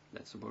fingerings.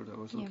 That's the word I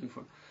was looking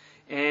for,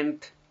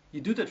 and you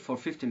do that for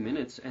 15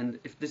 minutes. And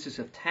if this is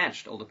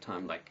attached all the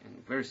time,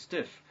 and very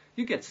stiff,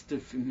 you get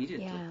stiff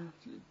immediately. Yeah.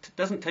 It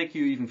doesn't take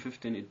you even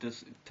 15. It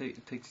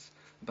takes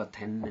about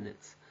 10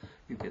 minutes.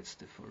 You get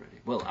stiff already.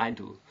 Well, I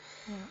do.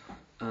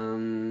 Yeah.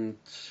 And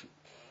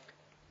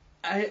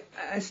I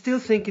still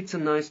think it's a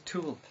nice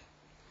tool.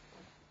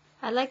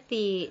 I like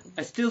the.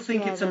 I still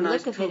think it's a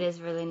nice tool. The look of it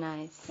is really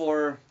nice.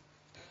 For,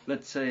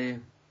 let's say,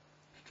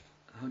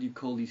 how do you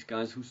call these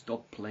guys who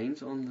stop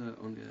planes on the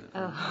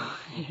I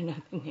don't know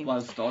the name.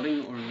 while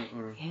starting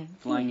or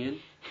flying in,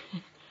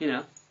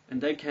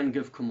 and they can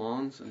give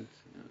commands and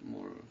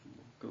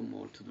go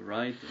more to the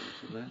right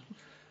or to left.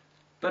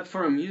 But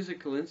for a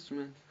musical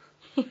instrument,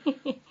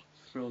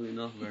 it's probably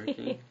not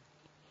working.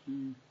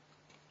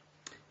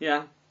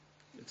 Yeah.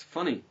 It's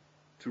funny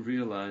to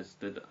realize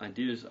that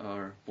ideas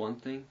are one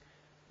thing,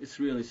 its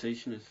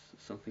realization is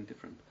something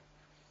different.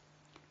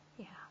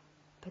 Yeah,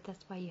 but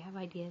that's why you have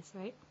ideas,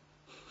 right?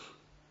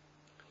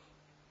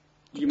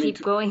 You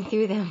keep going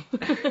through them.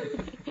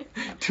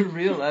 To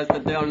realize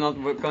that they are not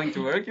going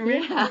to work, you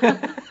mean?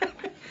 Yeah.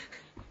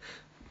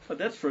 But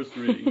that's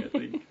frustrating, I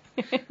think.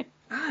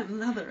 I have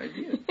another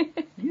idea.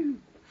 You.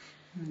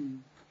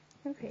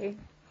 Okay,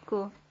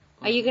 cool.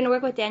 Are you going to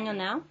work with Daniel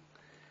now?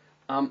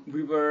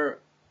 We were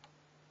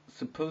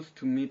supposed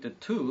to meet at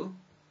 2,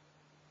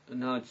 and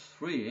now it's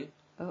 3.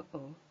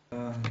 Uh-oh.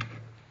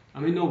 I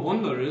mean, no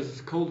wonder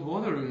there's cold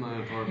water in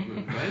my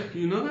apartment, right? Do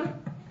you know that?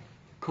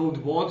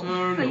 Cold water,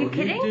 Are you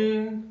kidding?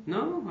 heating.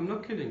 No, I'm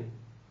not kidding.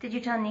 Did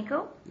you tell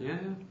Nico? Yeah.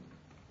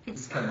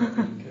 It's kind of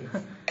the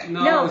case.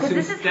 No, 'cause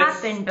this has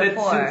happened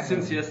before.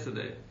 Since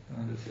yesterday.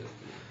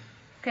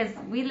 because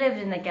we lived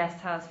in the guest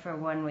house for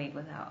 1 week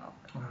without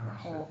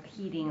whole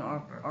heating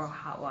or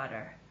hot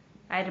water.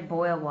 I had to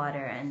boil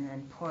water and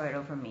then pour it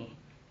over me.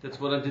 That's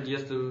what I did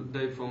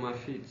yesterday for my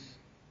feet.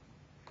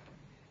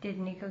 Did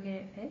Nico get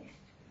it fixed?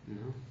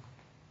 No.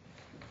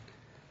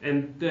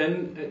 And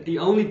then the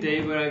only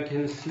day where I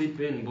can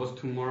sleep in was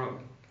tomorrow.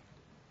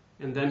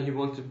 And then he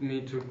wanted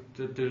me to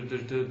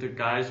the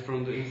guys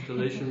from the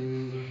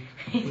installation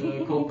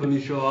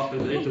company show up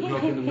at 8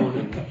 o'clock in the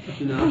morning.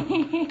 You know,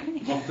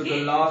 after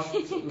the last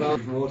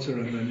water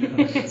and then you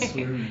have to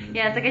swim.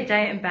 Yeah, it's like a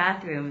giant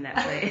bathroom, that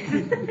place.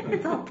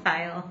 It's all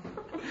tile.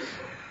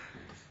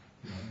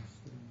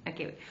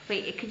 Okay,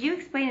 wait, could you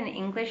explain in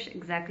English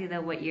exactly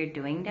what you're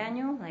doing,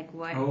 Daniel? Like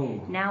what?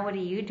 Oh. Now what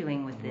are you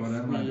doing with this? What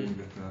am I doing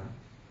with that?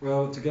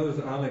 Well, together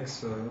with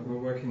Alex,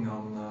 we're working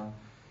on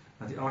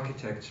the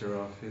architecture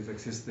of his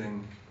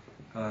existing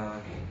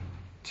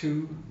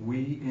 2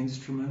 Wii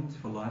instrument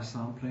for live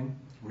sampling,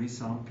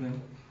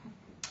 resampling,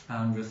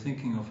 and we're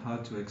thinking of how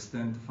to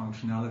extend the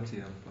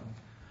functionality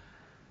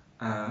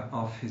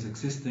of his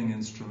existing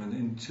instrument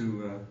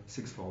into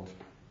 6-fold.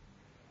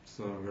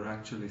 So we're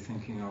actually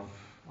thinking of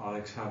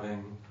Alex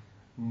having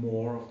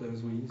more of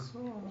those Wii's.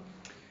 Cool.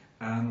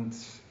 And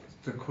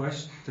the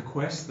quest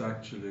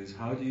actually is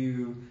how do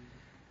you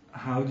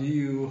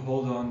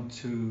hold on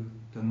to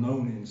the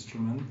known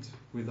instrument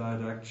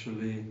without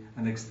actually,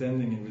 and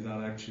extending it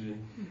without actually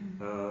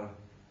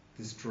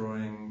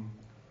destroying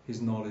his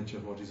knowledge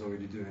of what he's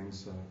already doing.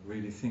 So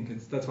really think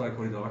that's why I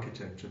call it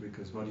architecture,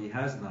 because what he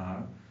has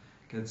now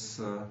gets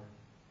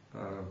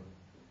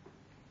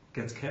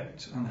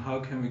kept, and how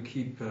can we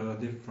keep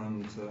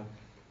different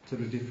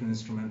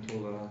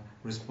instrumental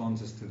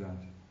responses to that,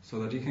 so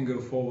that he can go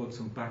forwards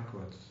and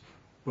backwards,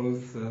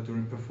 both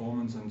during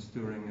performance and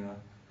during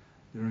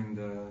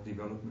the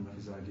development of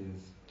his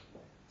ideas.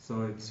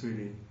 So it's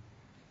really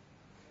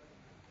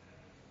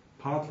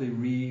partly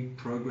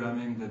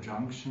reprogramming the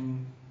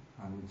junction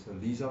and the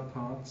Lisa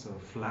part, so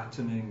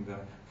flattening the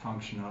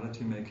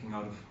functionality, making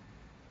out of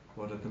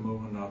what at the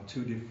moment are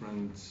 2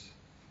 different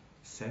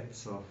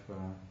sets of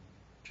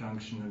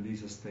junction and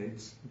Lisa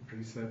states,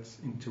 presets,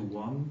 into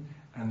 1,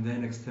 and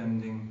then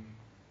extending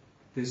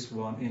this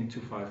one into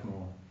 5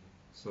 more.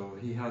 So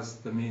he has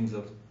the means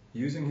of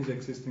using his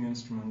existing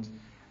instrument,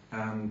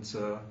 and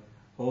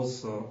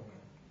also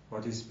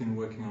what he's been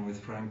working on with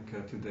Frank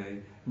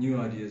today, new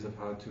ideas of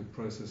how to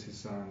process his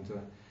sound,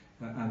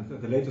 and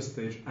at the later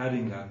stage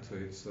adding that to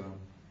it. So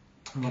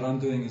what I'm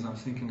doing is I'm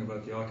thinking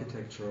about the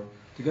architecture,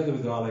 together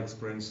with Alex,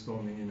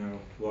 brainstorming,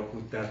 what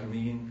would that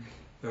mean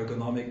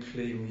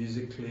ergonomically,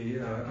 musically,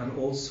 and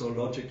also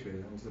logically.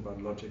 And it's about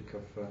logic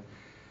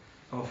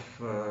of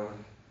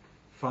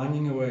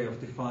finding a way of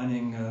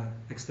defining,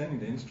 extending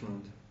the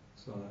instrument.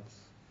 So that's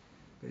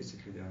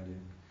basically the idea.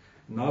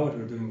 Now what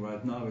we're doing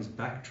right now is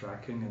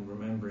backtracking and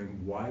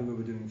remembering why we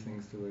were doing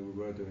things the way we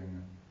were doing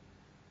them.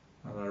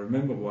 And I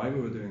remember why we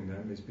were doing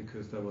them is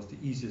because that was the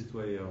easiest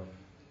way of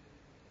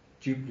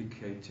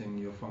duplicating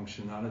your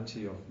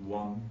functionality of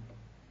one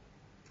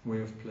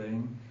way of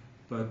playing.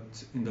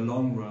 But in the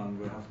long run,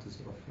 we have to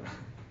sort of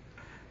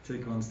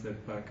take 1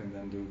 step back and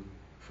then do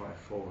 5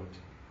 forward.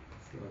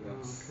 So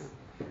that's,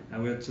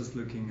 and we're just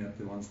looking at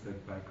the 1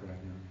 step back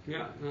right now.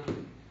 Yeah.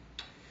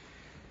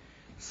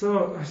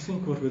 So I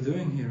think what we're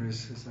doing here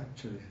is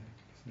actually,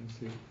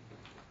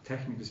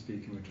 technically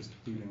speaking, we're just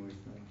dealing with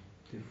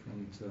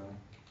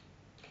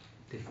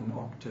different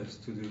octaves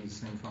to do the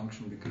same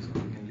function, because I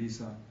think in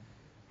Lisa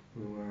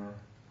we're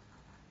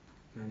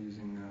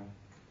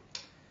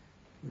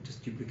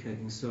just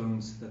duplicating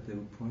zones that they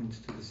will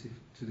point to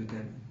the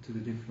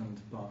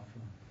different bar.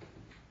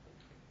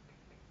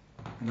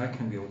 And that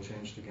can be all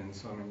changed again.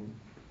 So I mean,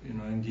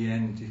 in the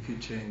end, if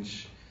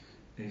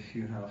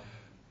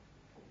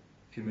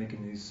you make a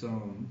new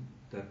zone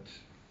that,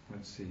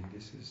 let's see,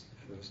 this is the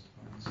first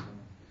one. So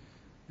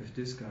if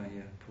this guy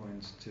here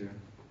points to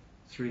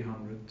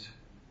 300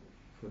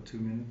 for 2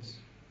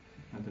 minutes,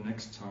 and the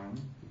next time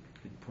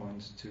it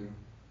points to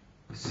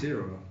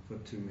 0 for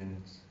 2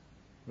 minutes,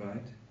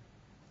 right?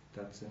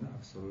 That's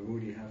enough. So we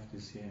already have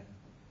this here.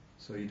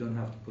 So you don't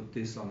have to put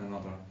this on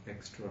another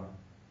extra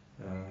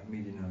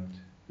MIDI note.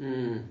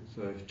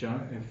 So if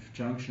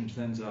junction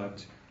sends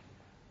out,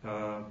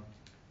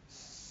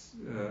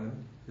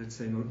 let's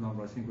say note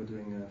number, I think we're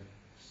doing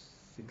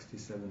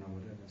 67 or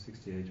whatever,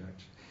 68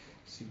 actually,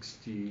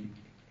 68.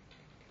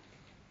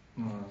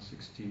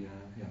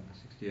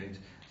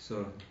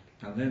 So,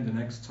 and then the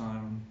next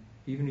time,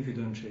 even if you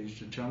don't change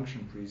the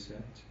junction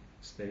preset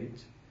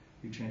state,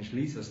 you change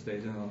Lisa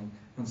state, and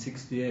on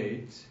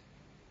 68,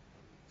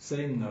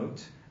 same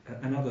note,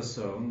 another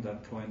zone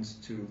that points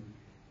to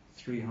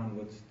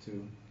 300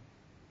 to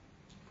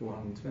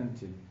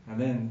 420. And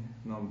then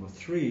number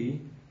 3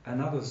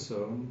 another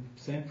zone,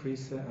 same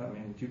preset,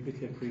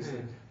 duplicate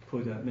preset,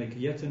 make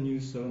yet a new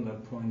zone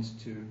that points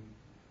to,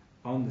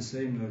 on the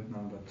same node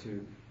number,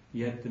 to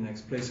yet the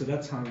next place. So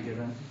that's how we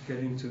get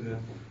into the,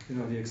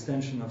 the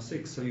extension of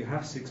 6. So you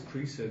have 6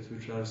 presets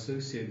which are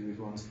associated with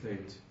one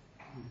state.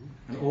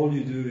 And all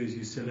you do is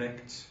you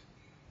select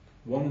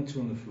 1 and 2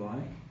 on the fly,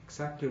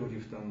 exactly what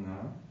you've done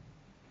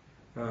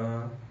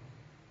now.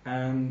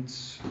 And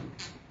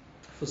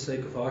for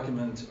sake of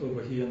argument,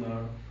 over here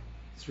now,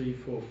 3,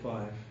 4,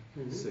 5,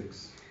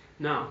 6.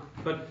 Now,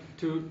 but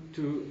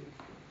to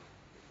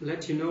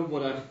let you know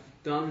what I've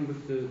done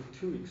with the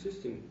 2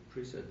 existing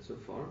presets so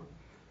far,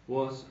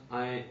 was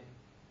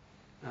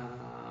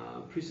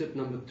preset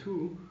number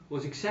 2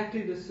 was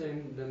exactly the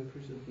same than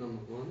preset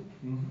number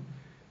 1,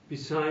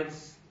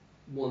 besides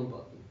one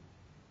button,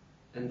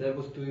 and that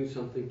was doing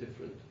something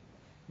different.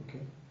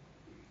 Okay.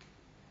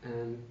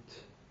 And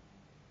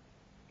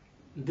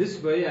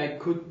this way I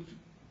could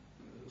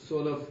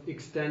sort of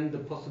extend the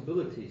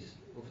possibilities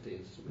of the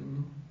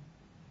instrument.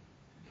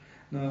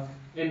 Now,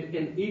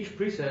 and each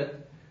preset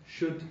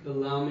should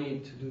allow me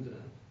to do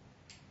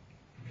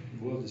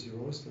that. World is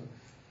your oyster,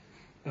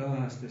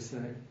 as they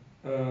say.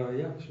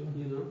 Yeah, sure.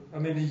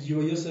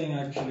 You're saying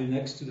actually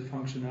next to the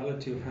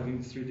functionality of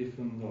having 3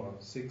 different, or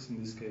 6 in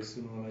this case,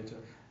 sooner or later,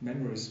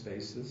 memory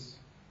spaces,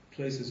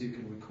 places you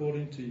can record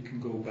into, you can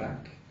go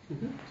back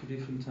to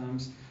different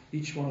times.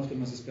 Each one of them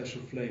has a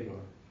special flavor.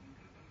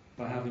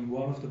 By having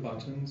one of the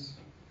buttons,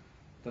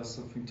 does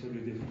something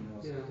totally different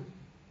else. Yeah.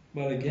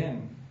 But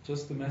again,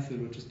 just the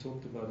method we just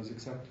talked about is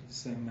exactly the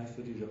same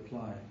method you'd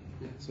apply.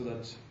 Yeah. So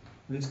that,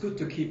 and it's good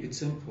to keep it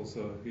simple.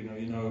 So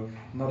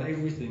not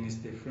everything is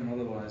different.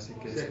 Otherwise, it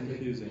gets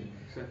confusing.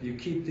 Exactly. You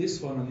keep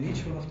this one, and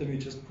each one of them you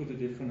just put a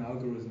different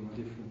algorithm, a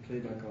different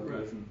playback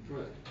algorithm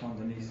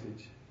underneath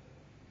it.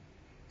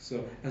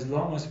 So as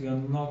long as we are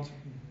not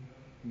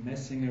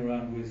messing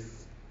around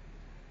with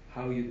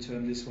how you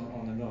turn this one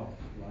on and off,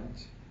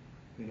 right?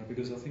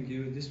 Because I think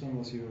this one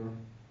was your,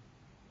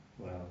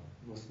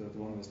 was the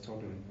one that was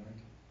toggling, right?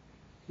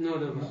 No,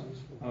 that was this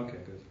one. Okay,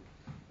 good.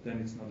 Then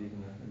it's not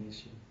even an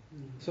issue.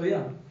 So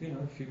yeah,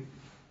 if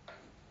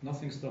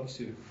nothing stops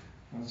you,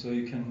 and so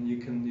you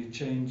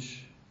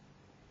change.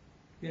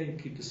 Yeah, you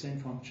keep the same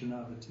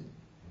functionality.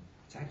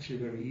 It's actually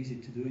very easy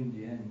to do in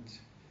the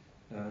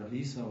end.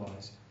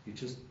 Lisa-wise, you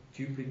just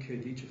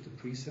duplicate each of the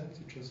presets.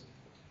 You just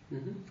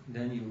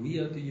then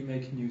you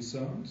make new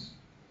zones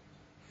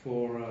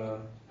for.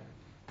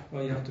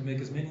 You have to make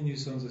as many new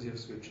zones as you have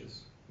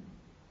switches.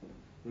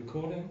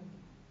 Recording,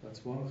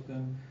 that's one of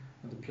them,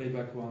 and the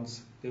playback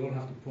ones, they all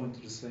have to point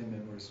to the same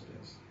memory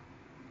space.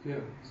 Yeah.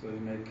 So you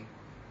make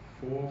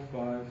 4,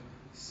 5,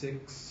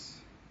 6.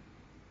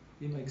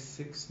 You make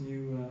 6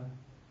 new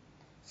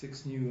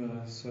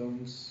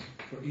zones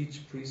for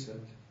each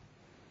preset,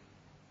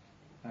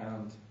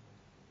 and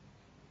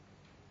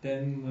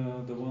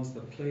then the ones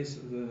that plays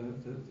the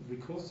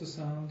records the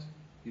sound,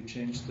 you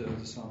change the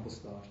sample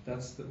start.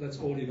 That's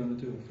all you're going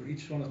to do. For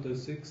each one of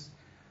those 6,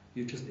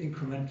 you just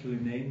incrementally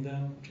name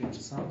them, change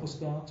the sample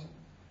start,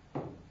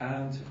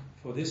 and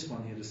for this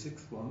one here, the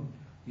 6th one,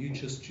 you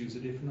just choose a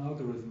different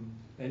algorithm.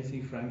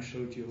 Anything Frank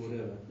showed you or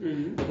whatever.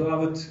 Although I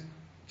would,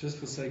 just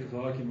for sake of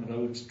argument, I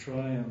would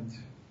try and,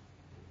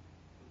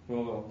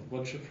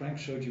 what Frank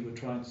showed you, we're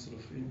trying to sort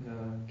of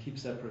keep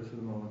separate for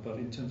the moment, but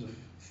in terms of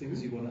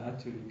things you want to add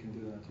to it, you can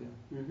do that,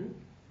 yeah.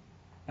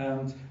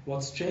 And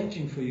what's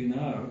changing for you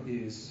now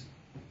is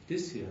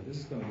this here. This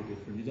is going to be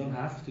different. You don't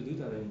have to do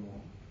that anymore,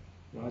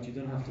 right? You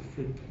don't have to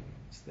flip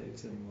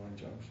states anymore in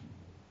junction,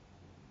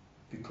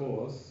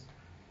 because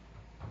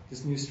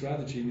this new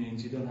strategy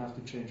means you don't have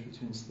to change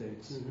between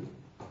states.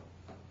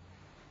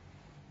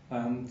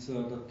 And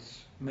that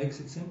makes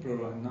it simpler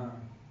right now.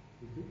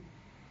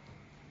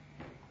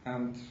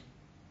 And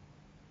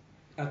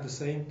at the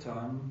same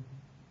time,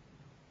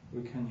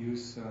 we can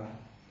use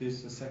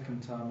this a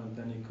second time, and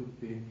then it could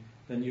be,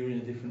 then you're in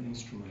a different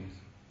instrument.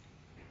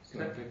 So,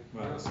 Exactly.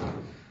 Right.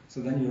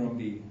 So then you're on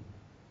B,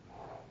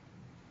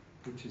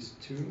 which is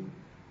 2.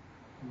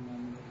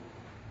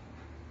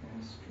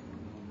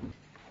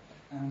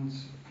 And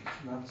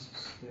that's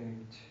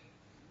state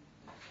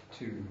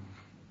 2.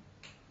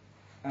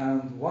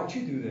 And what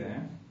you do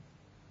there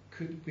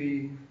could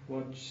be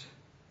what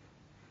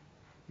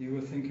you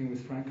were thinking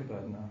with Frank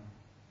about now.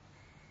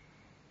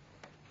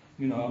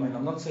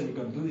 I'm not saying we're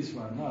going to do this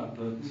right now,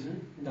 but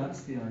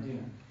that's the idea.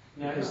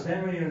 Because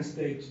then when you're in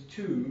state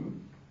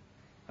 2,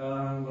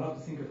 we'll have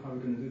to think of how we're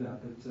going to do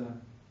that, but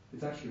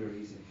it's actually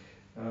very easy.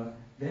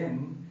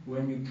 Then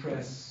when you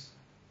press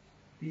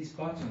these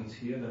buttons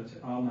here that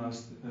are now,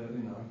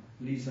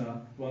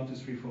 Lisa 1, 2,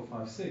 3, 4,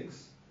 5,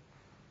 6,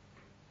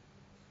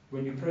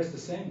 when you press the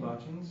same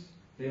buttons,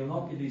 they will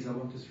not be Lisa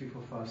 1, 2, 3,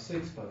 4, 5,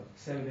 6, but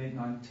 7, 8,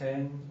 9,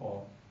 10,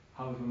 or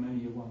however many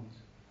you want.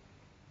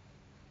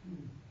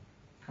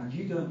 And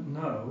you don't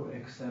know,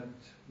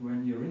 except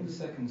when you're in the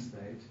second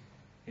state,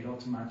 it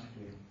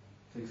automatically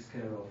takes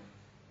care of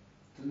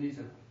the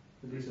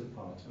Lisa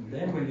part. And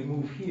then when you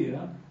move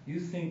here, you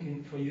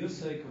think, for your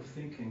sake of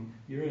thinking,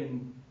 you're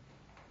in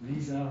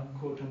Lisa,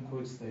 quote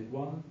unquote, state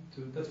 1,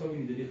 2. That's why we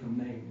need a different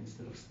name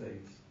instead of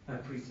states.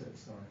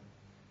 Presets, sorry.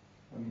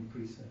 I mean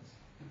presets.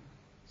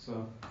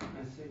 So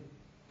I see.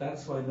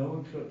 that's why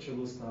nomenclature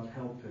will start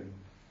helping.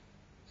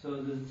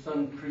 So there's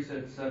some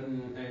preset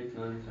 7, 8, 9,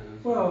 10. And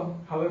so Well,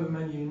 however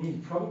many you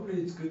need.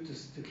 Probably it's good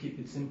to keep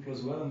it simple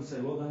as well and say,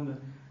 well, then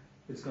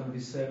it's going to be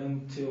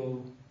 7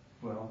 till,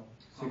 well,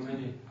 how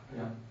many?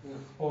 Yeah. Yeah.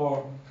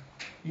 Or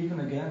even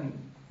again,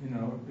 you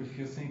know, if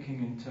you're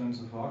thinking in terms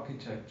of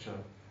architecture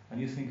and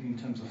you're thinking in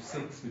terms of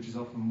 6, which is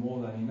often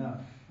more than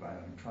enough. Right?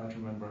 I try to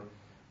remember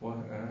what,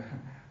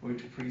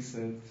 which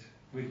preset,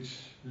 which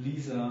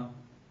Lisa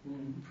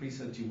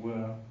preset you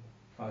were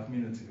 5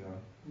 minutes ago.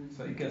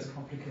 So it gets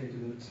complicated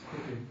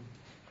quickly,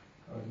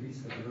 or at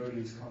least at the very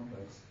least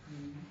complex.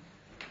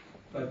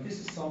 But this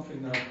is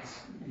something that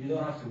you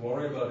don't have to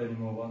worry about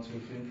anymore once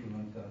we've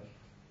implemented that.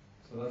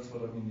 So that's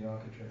what I mean, the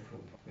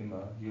architectural.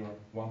 Your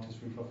 1, 2,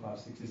 3, 4, 5,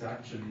 6 is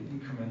actually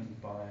incremented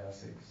by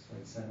 6. So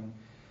it's 7,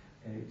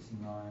 8,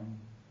 9,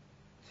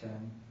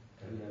 10,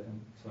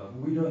 11, 12.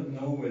 We don't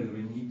know whether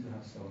we need to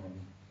have so many.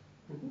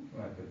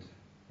 Right,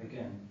 but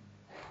again,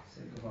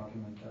 sake of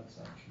argument, that's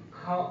actually.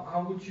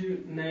 How would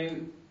you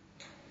name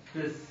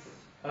this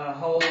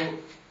whole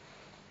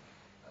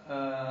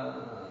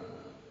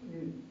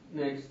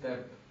next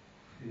step?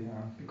 Yeah.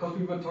 Because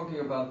we were talking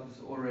about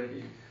this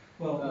already.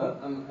 Well,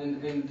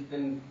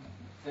 and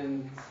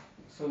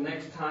so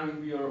next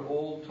time we are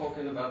all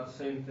talking about the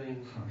same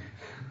thing.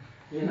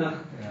 You know.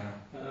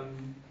 Yeah.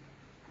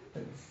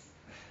 It's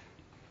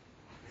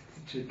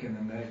chicken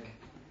and egg.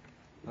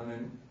 I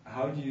mean,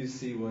 how do you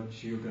see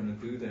what you're going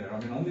to do there? I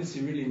mean, unless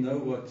you really know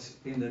what's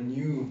in the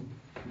new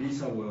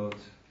Lisa world,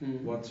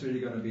 what's really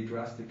going to be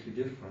drastically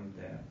different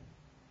there.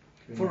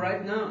 For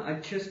right now, I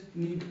just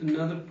need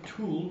another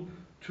tool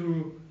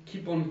to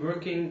keep on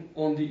working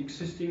on the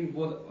existing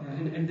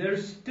and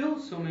there's still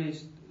so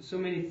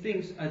many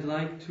things I'd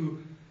like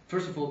to,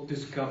 first of all,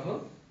 discover,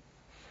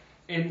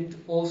 and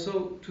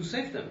also to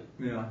save them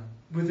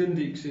within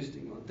the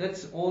existing one.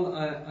 That's all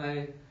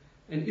I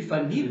and if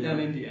I need them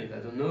in the end, I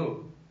don't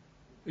know.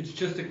 It's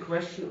just a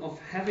question of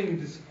having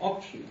this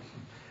option.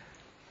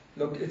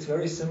 Look, it's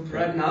very simple.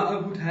 Right now, I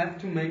would have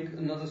to make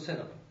another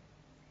setup.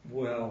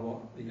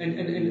 Well,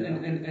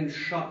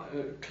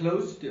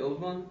 close the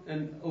old one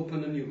and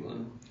open a new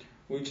one.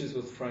 Which is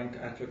what Frank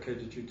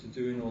advocated you to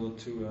do in order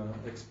to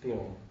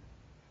explore.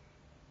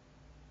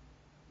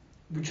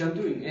 Which I'm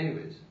doing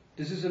anyways.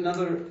 This is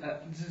another.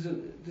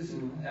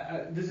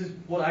 This is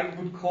what I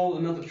would call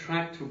another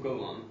track to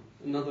go on,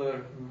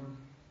 another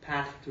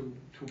path to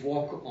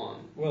walk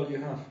on. Well, you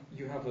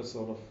have a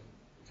sort of,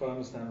 if I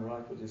understand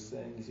right, what you're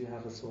saying is you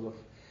have a sort of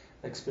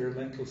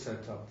experimental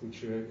setup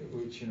which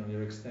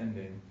you're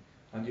extending,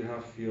 and you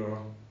have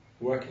your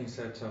working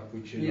setup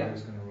which you know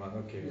is going to run.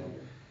 Okay.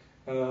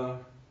 Yeah.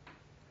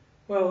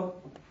 Well,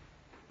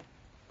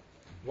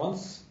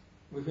 once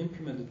we've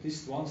implemented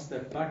this one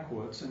step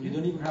backwards, and you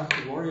don't even have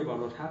to worry about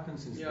what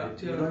happens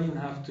instead. You don't even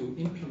have to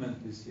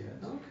implement this yet.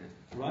 Okay.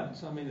 Right?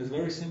 So I mean, it's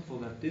very simple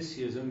that this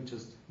year is only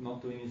just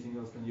not doing anything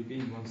else than you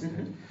being one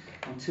step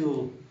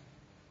until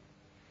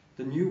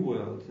the new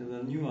world,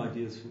 the new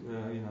ideas,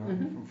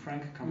 from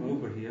Frank come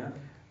over here.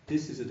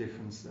 This is a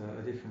different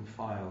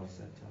file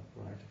setup,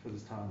 right, for the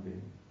time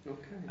being.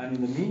 Okay. And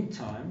in the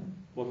meantime,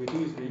 what we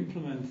do is we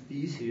implement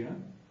these here,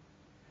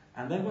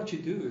 and then what you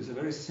do is a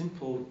very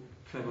simple,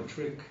 clever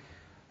trick.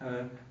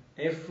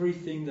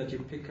 Everything that you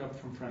pick up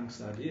from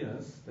Frank's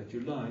ideas that you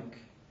like,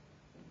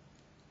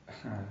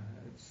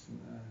 it's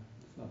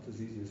not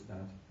as easy as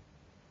that.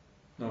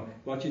 No,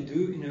 what you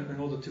do in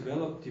order to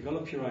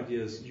develop your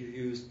ideas, you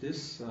use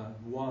this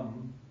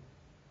one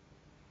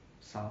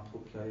sample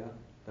player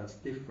that's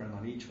different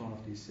on each one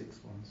of these 6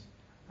 ones,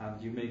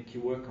 and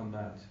you work on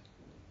that.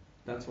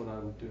 That's what I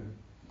would do.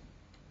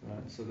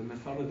 Right? So the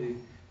methodology,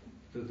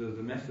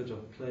 the method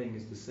of playing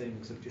is the same,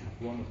 except you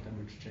have one of them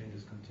which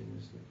changes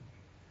continuously.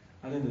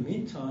 And in the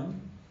meantime,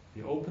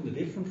 you open the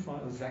different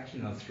files. There's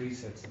actually now 3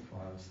 sets of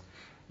files.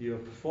 Your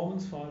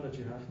performance file that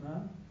you have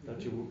now,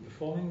 that you're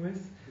performing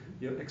with,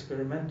 your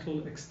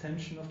experimental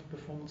extension of the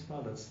performance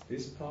file, that's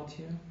this part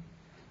here,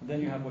 and then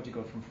you have what you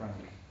got from Frank.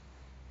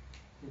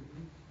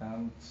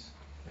 And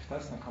if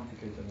that's not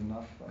complicated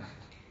enough,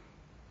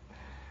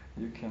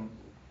 you can...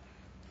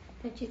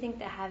 Don't you think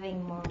that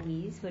having more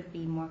we's would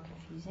be more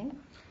confusing?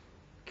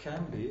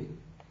 Can be,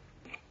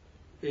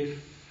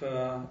 if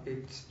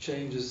it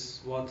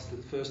changes what the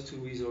first 2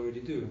 we's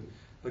already do.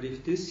 But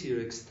if this here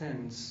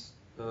extends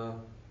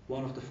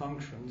one of the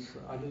functions,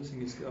 I don't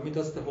think it's... I mean,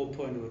 that's the whole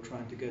point that we're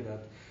trying to get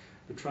at.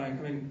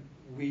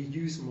 We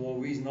use more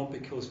we's not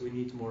because we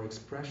need more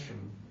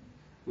expression.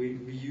 We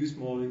use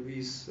more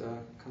we's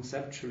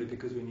conceptually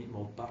because we need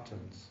more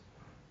buttons.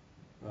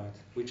 Right?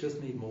 We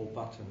just need more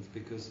buttons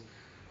because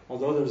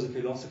although there's a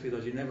philosophy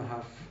that you never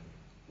have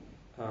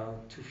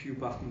too few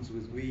buttons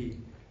with we,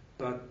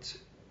 but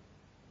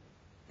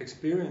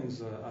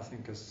experience, I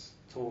think, has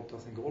taught,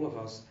 all of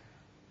us,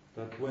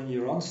 that when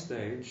you're on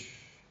stage,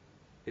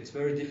 it's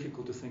very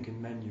difficult to think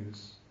in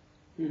menus.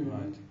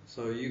 right?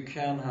 So you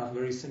can have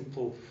very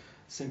simple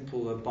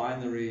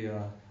binary.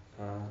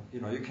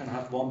 You can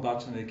have one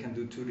button that can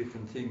do two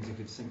different things if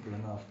it's simple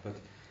enough. But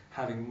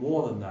having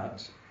more than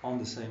that on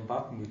the same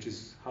button, which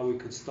is how we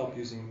could stop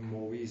using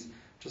more V's,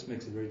 just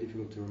makes it very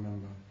difficult to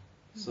remember.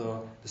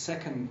 So the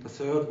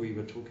third we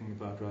were talking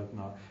about right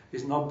now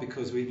is not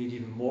because we need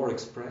even more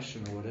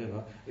expression or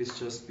whatever. It's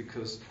just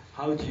because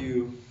how do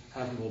you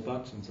have more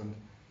buttons? And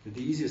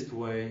the easiest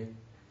way,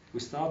 we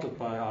started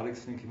by Alex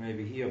thinking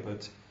maybe here,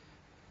 but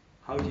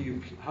how do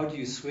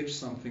you switch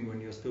something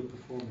when you're still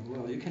performing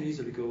well? You can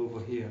easily go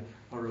over here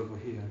or over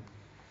here.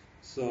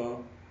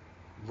 So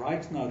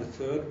right now the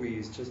third we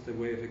is just a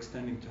way of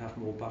extending to have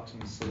more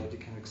buttons so that you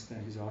can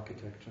extend his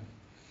architecture.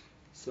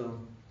 So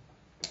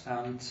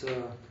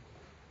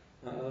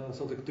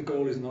so the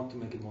goal is not to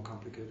make it more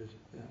complicated.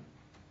 Yeah.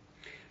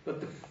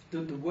 But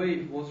the way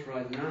it was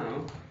right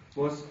now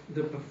was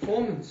the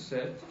performance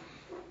set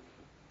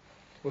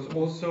was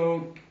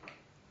also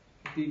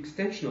the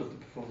extension of the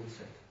performance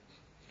set.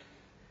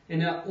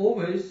 And I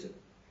always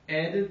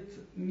added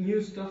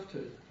new stuff to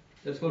it.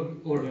 That's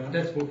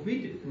what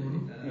we did,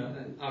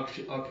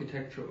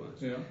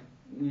 architecture-wise. Yeah.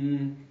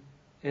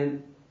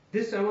 And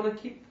this I want to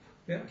keep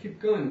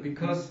going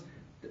because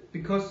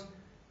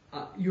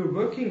you're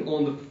working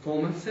on the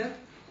performance set,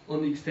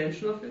 on the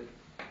extension of it,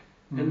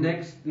 and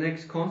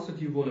next concert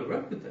you want to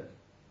work with that.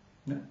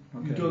 Yeah.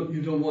 Okay.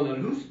 You don't want to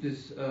lose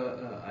these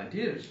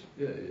ideas.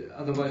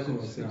 Otherwise,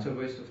 it's a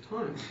waste of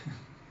time.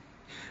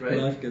 Right?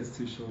 Life gets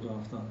too short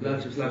after.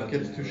 Life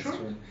gets too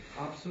short.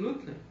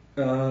 Absolutely.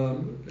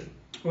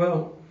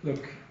 Well,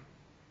 look.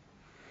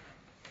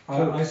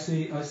 I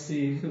see. What's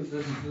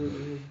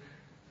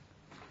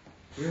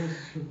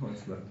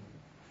that?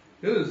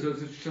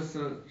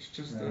 It's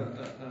just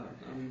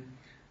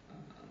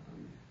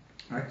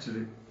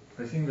Actually,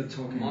 I think we're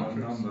talking about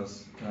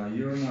numbers.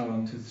 You're now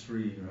on to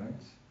 3,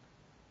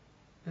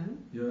 right?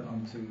 You're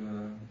on to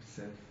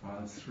set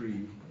file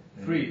 3.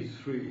 3.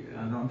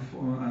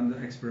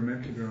 And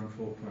experimentally we're on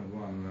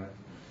 4.1, right?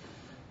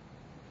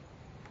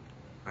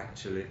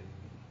 Actually,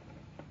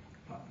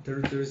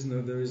 there is no.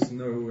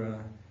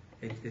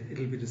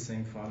 It'll be the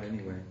same file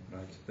anyway,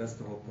 right? That's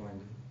the whole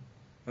point.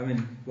 I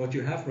mean, what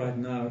you have right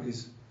now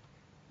is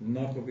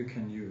not what we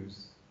can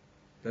use.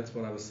 That's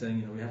what I was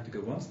saying. We have to go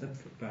one step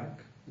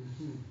back,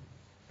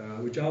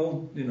 which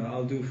I'll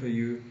do for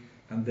you,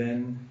 and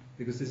then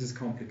because this is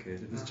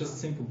complicated. It's just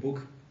simple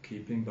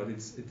bookkeeping, but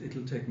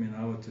it'll take me an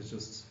hour to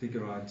just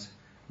figure out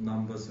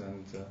numbers,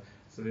 and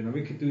so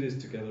we could do this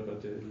together,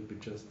 but it'll be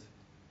just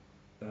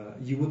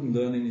you wouldn't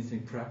learn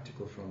anything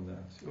practical from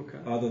that,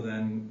 other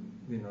than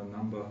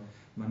number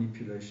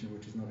manipulation,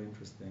 which is not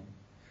interesting.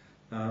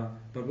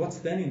 But what's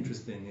then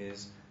interesting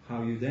is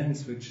how you then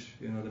switch,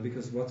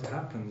 because what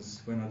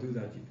happens when I do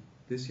that,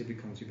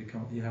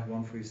 you have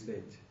one free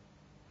state.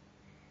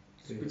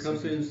 So it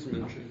becomes an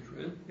instrument change,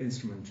 right?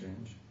 Instrument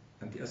change.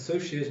 And the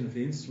association of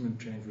the instrument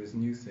change with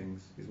new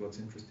things is what's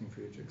interesting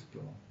for you to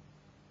explore.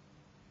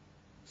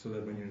 So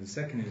that when you're in the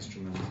second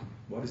instrument,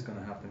 what is going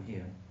to happen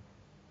here?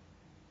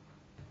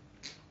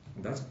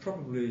 And that's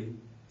probably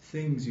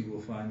things you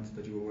will find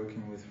that you were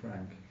working with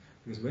Frank.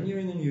 Because when you're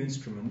in a new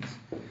instrument,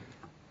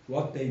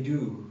 what they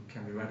do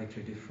can be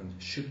radically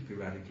different, should be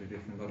radically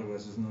different,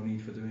 otherwise there's no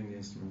need for doing the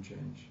instrument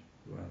change.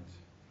 Right.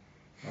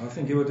 I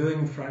think you were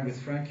doing with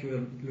Frank, you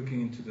were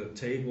looking into the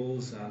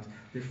tables and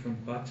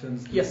different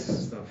buttons and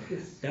stuff.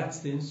 Yes. That's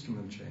the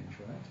instrument change,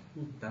 right?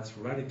 That's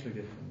radically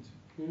different.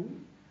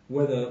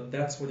 Whether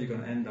that's what you're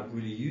going to end up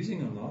really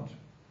using or not,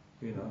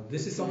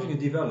 this is something you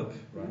develop,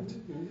 right?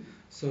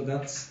 So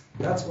that's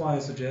why I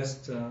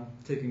suggest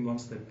taking one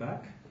step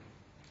back.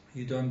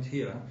 You don't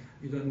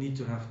need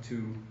to have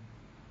two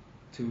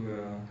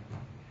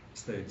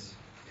states.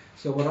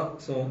 So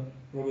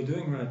what we're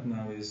doing right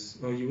now is,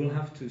 you will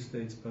have 2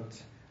 states, but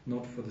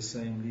not for the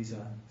same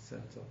Lisa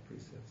set of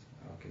presets.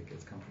 Okay, it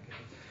gets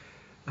complicated.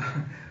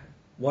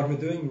 What we're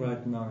doing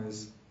right now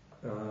is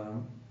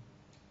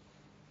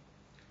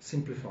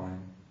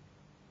simplifying.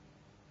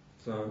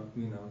 So,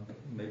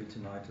 maybe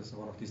tonight or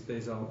one of these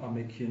days I'll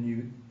make you a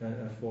new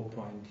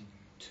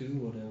 4.2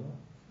 whatever.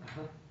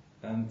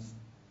 And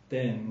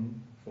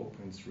then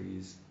 4.3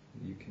 is,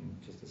 you can,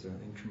 just as an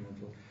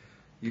incremental,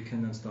 you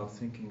can then start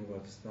thinking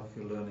about the stuff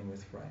you're learning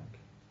with Frank.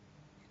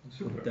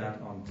 Super. Put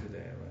that onto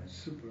there, right?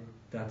 Super.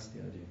 That's the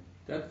idea.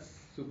 That's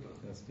super.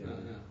 That's the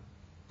idea.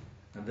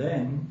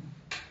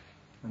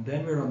 And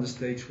then we're on the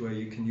stage where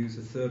you can use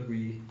a third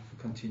re for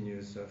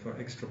continuous, for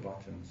extra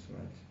buttons,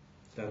 right?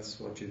 That's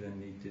what you then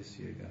need this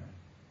year, guy.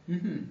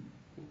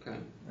 Okay.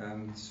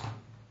 And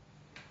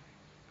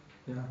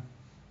yeah.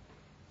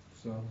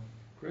 So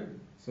great.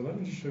 So let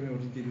me just show you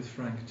what he did with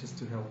Frank, just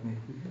to help me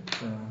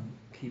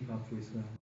keep up with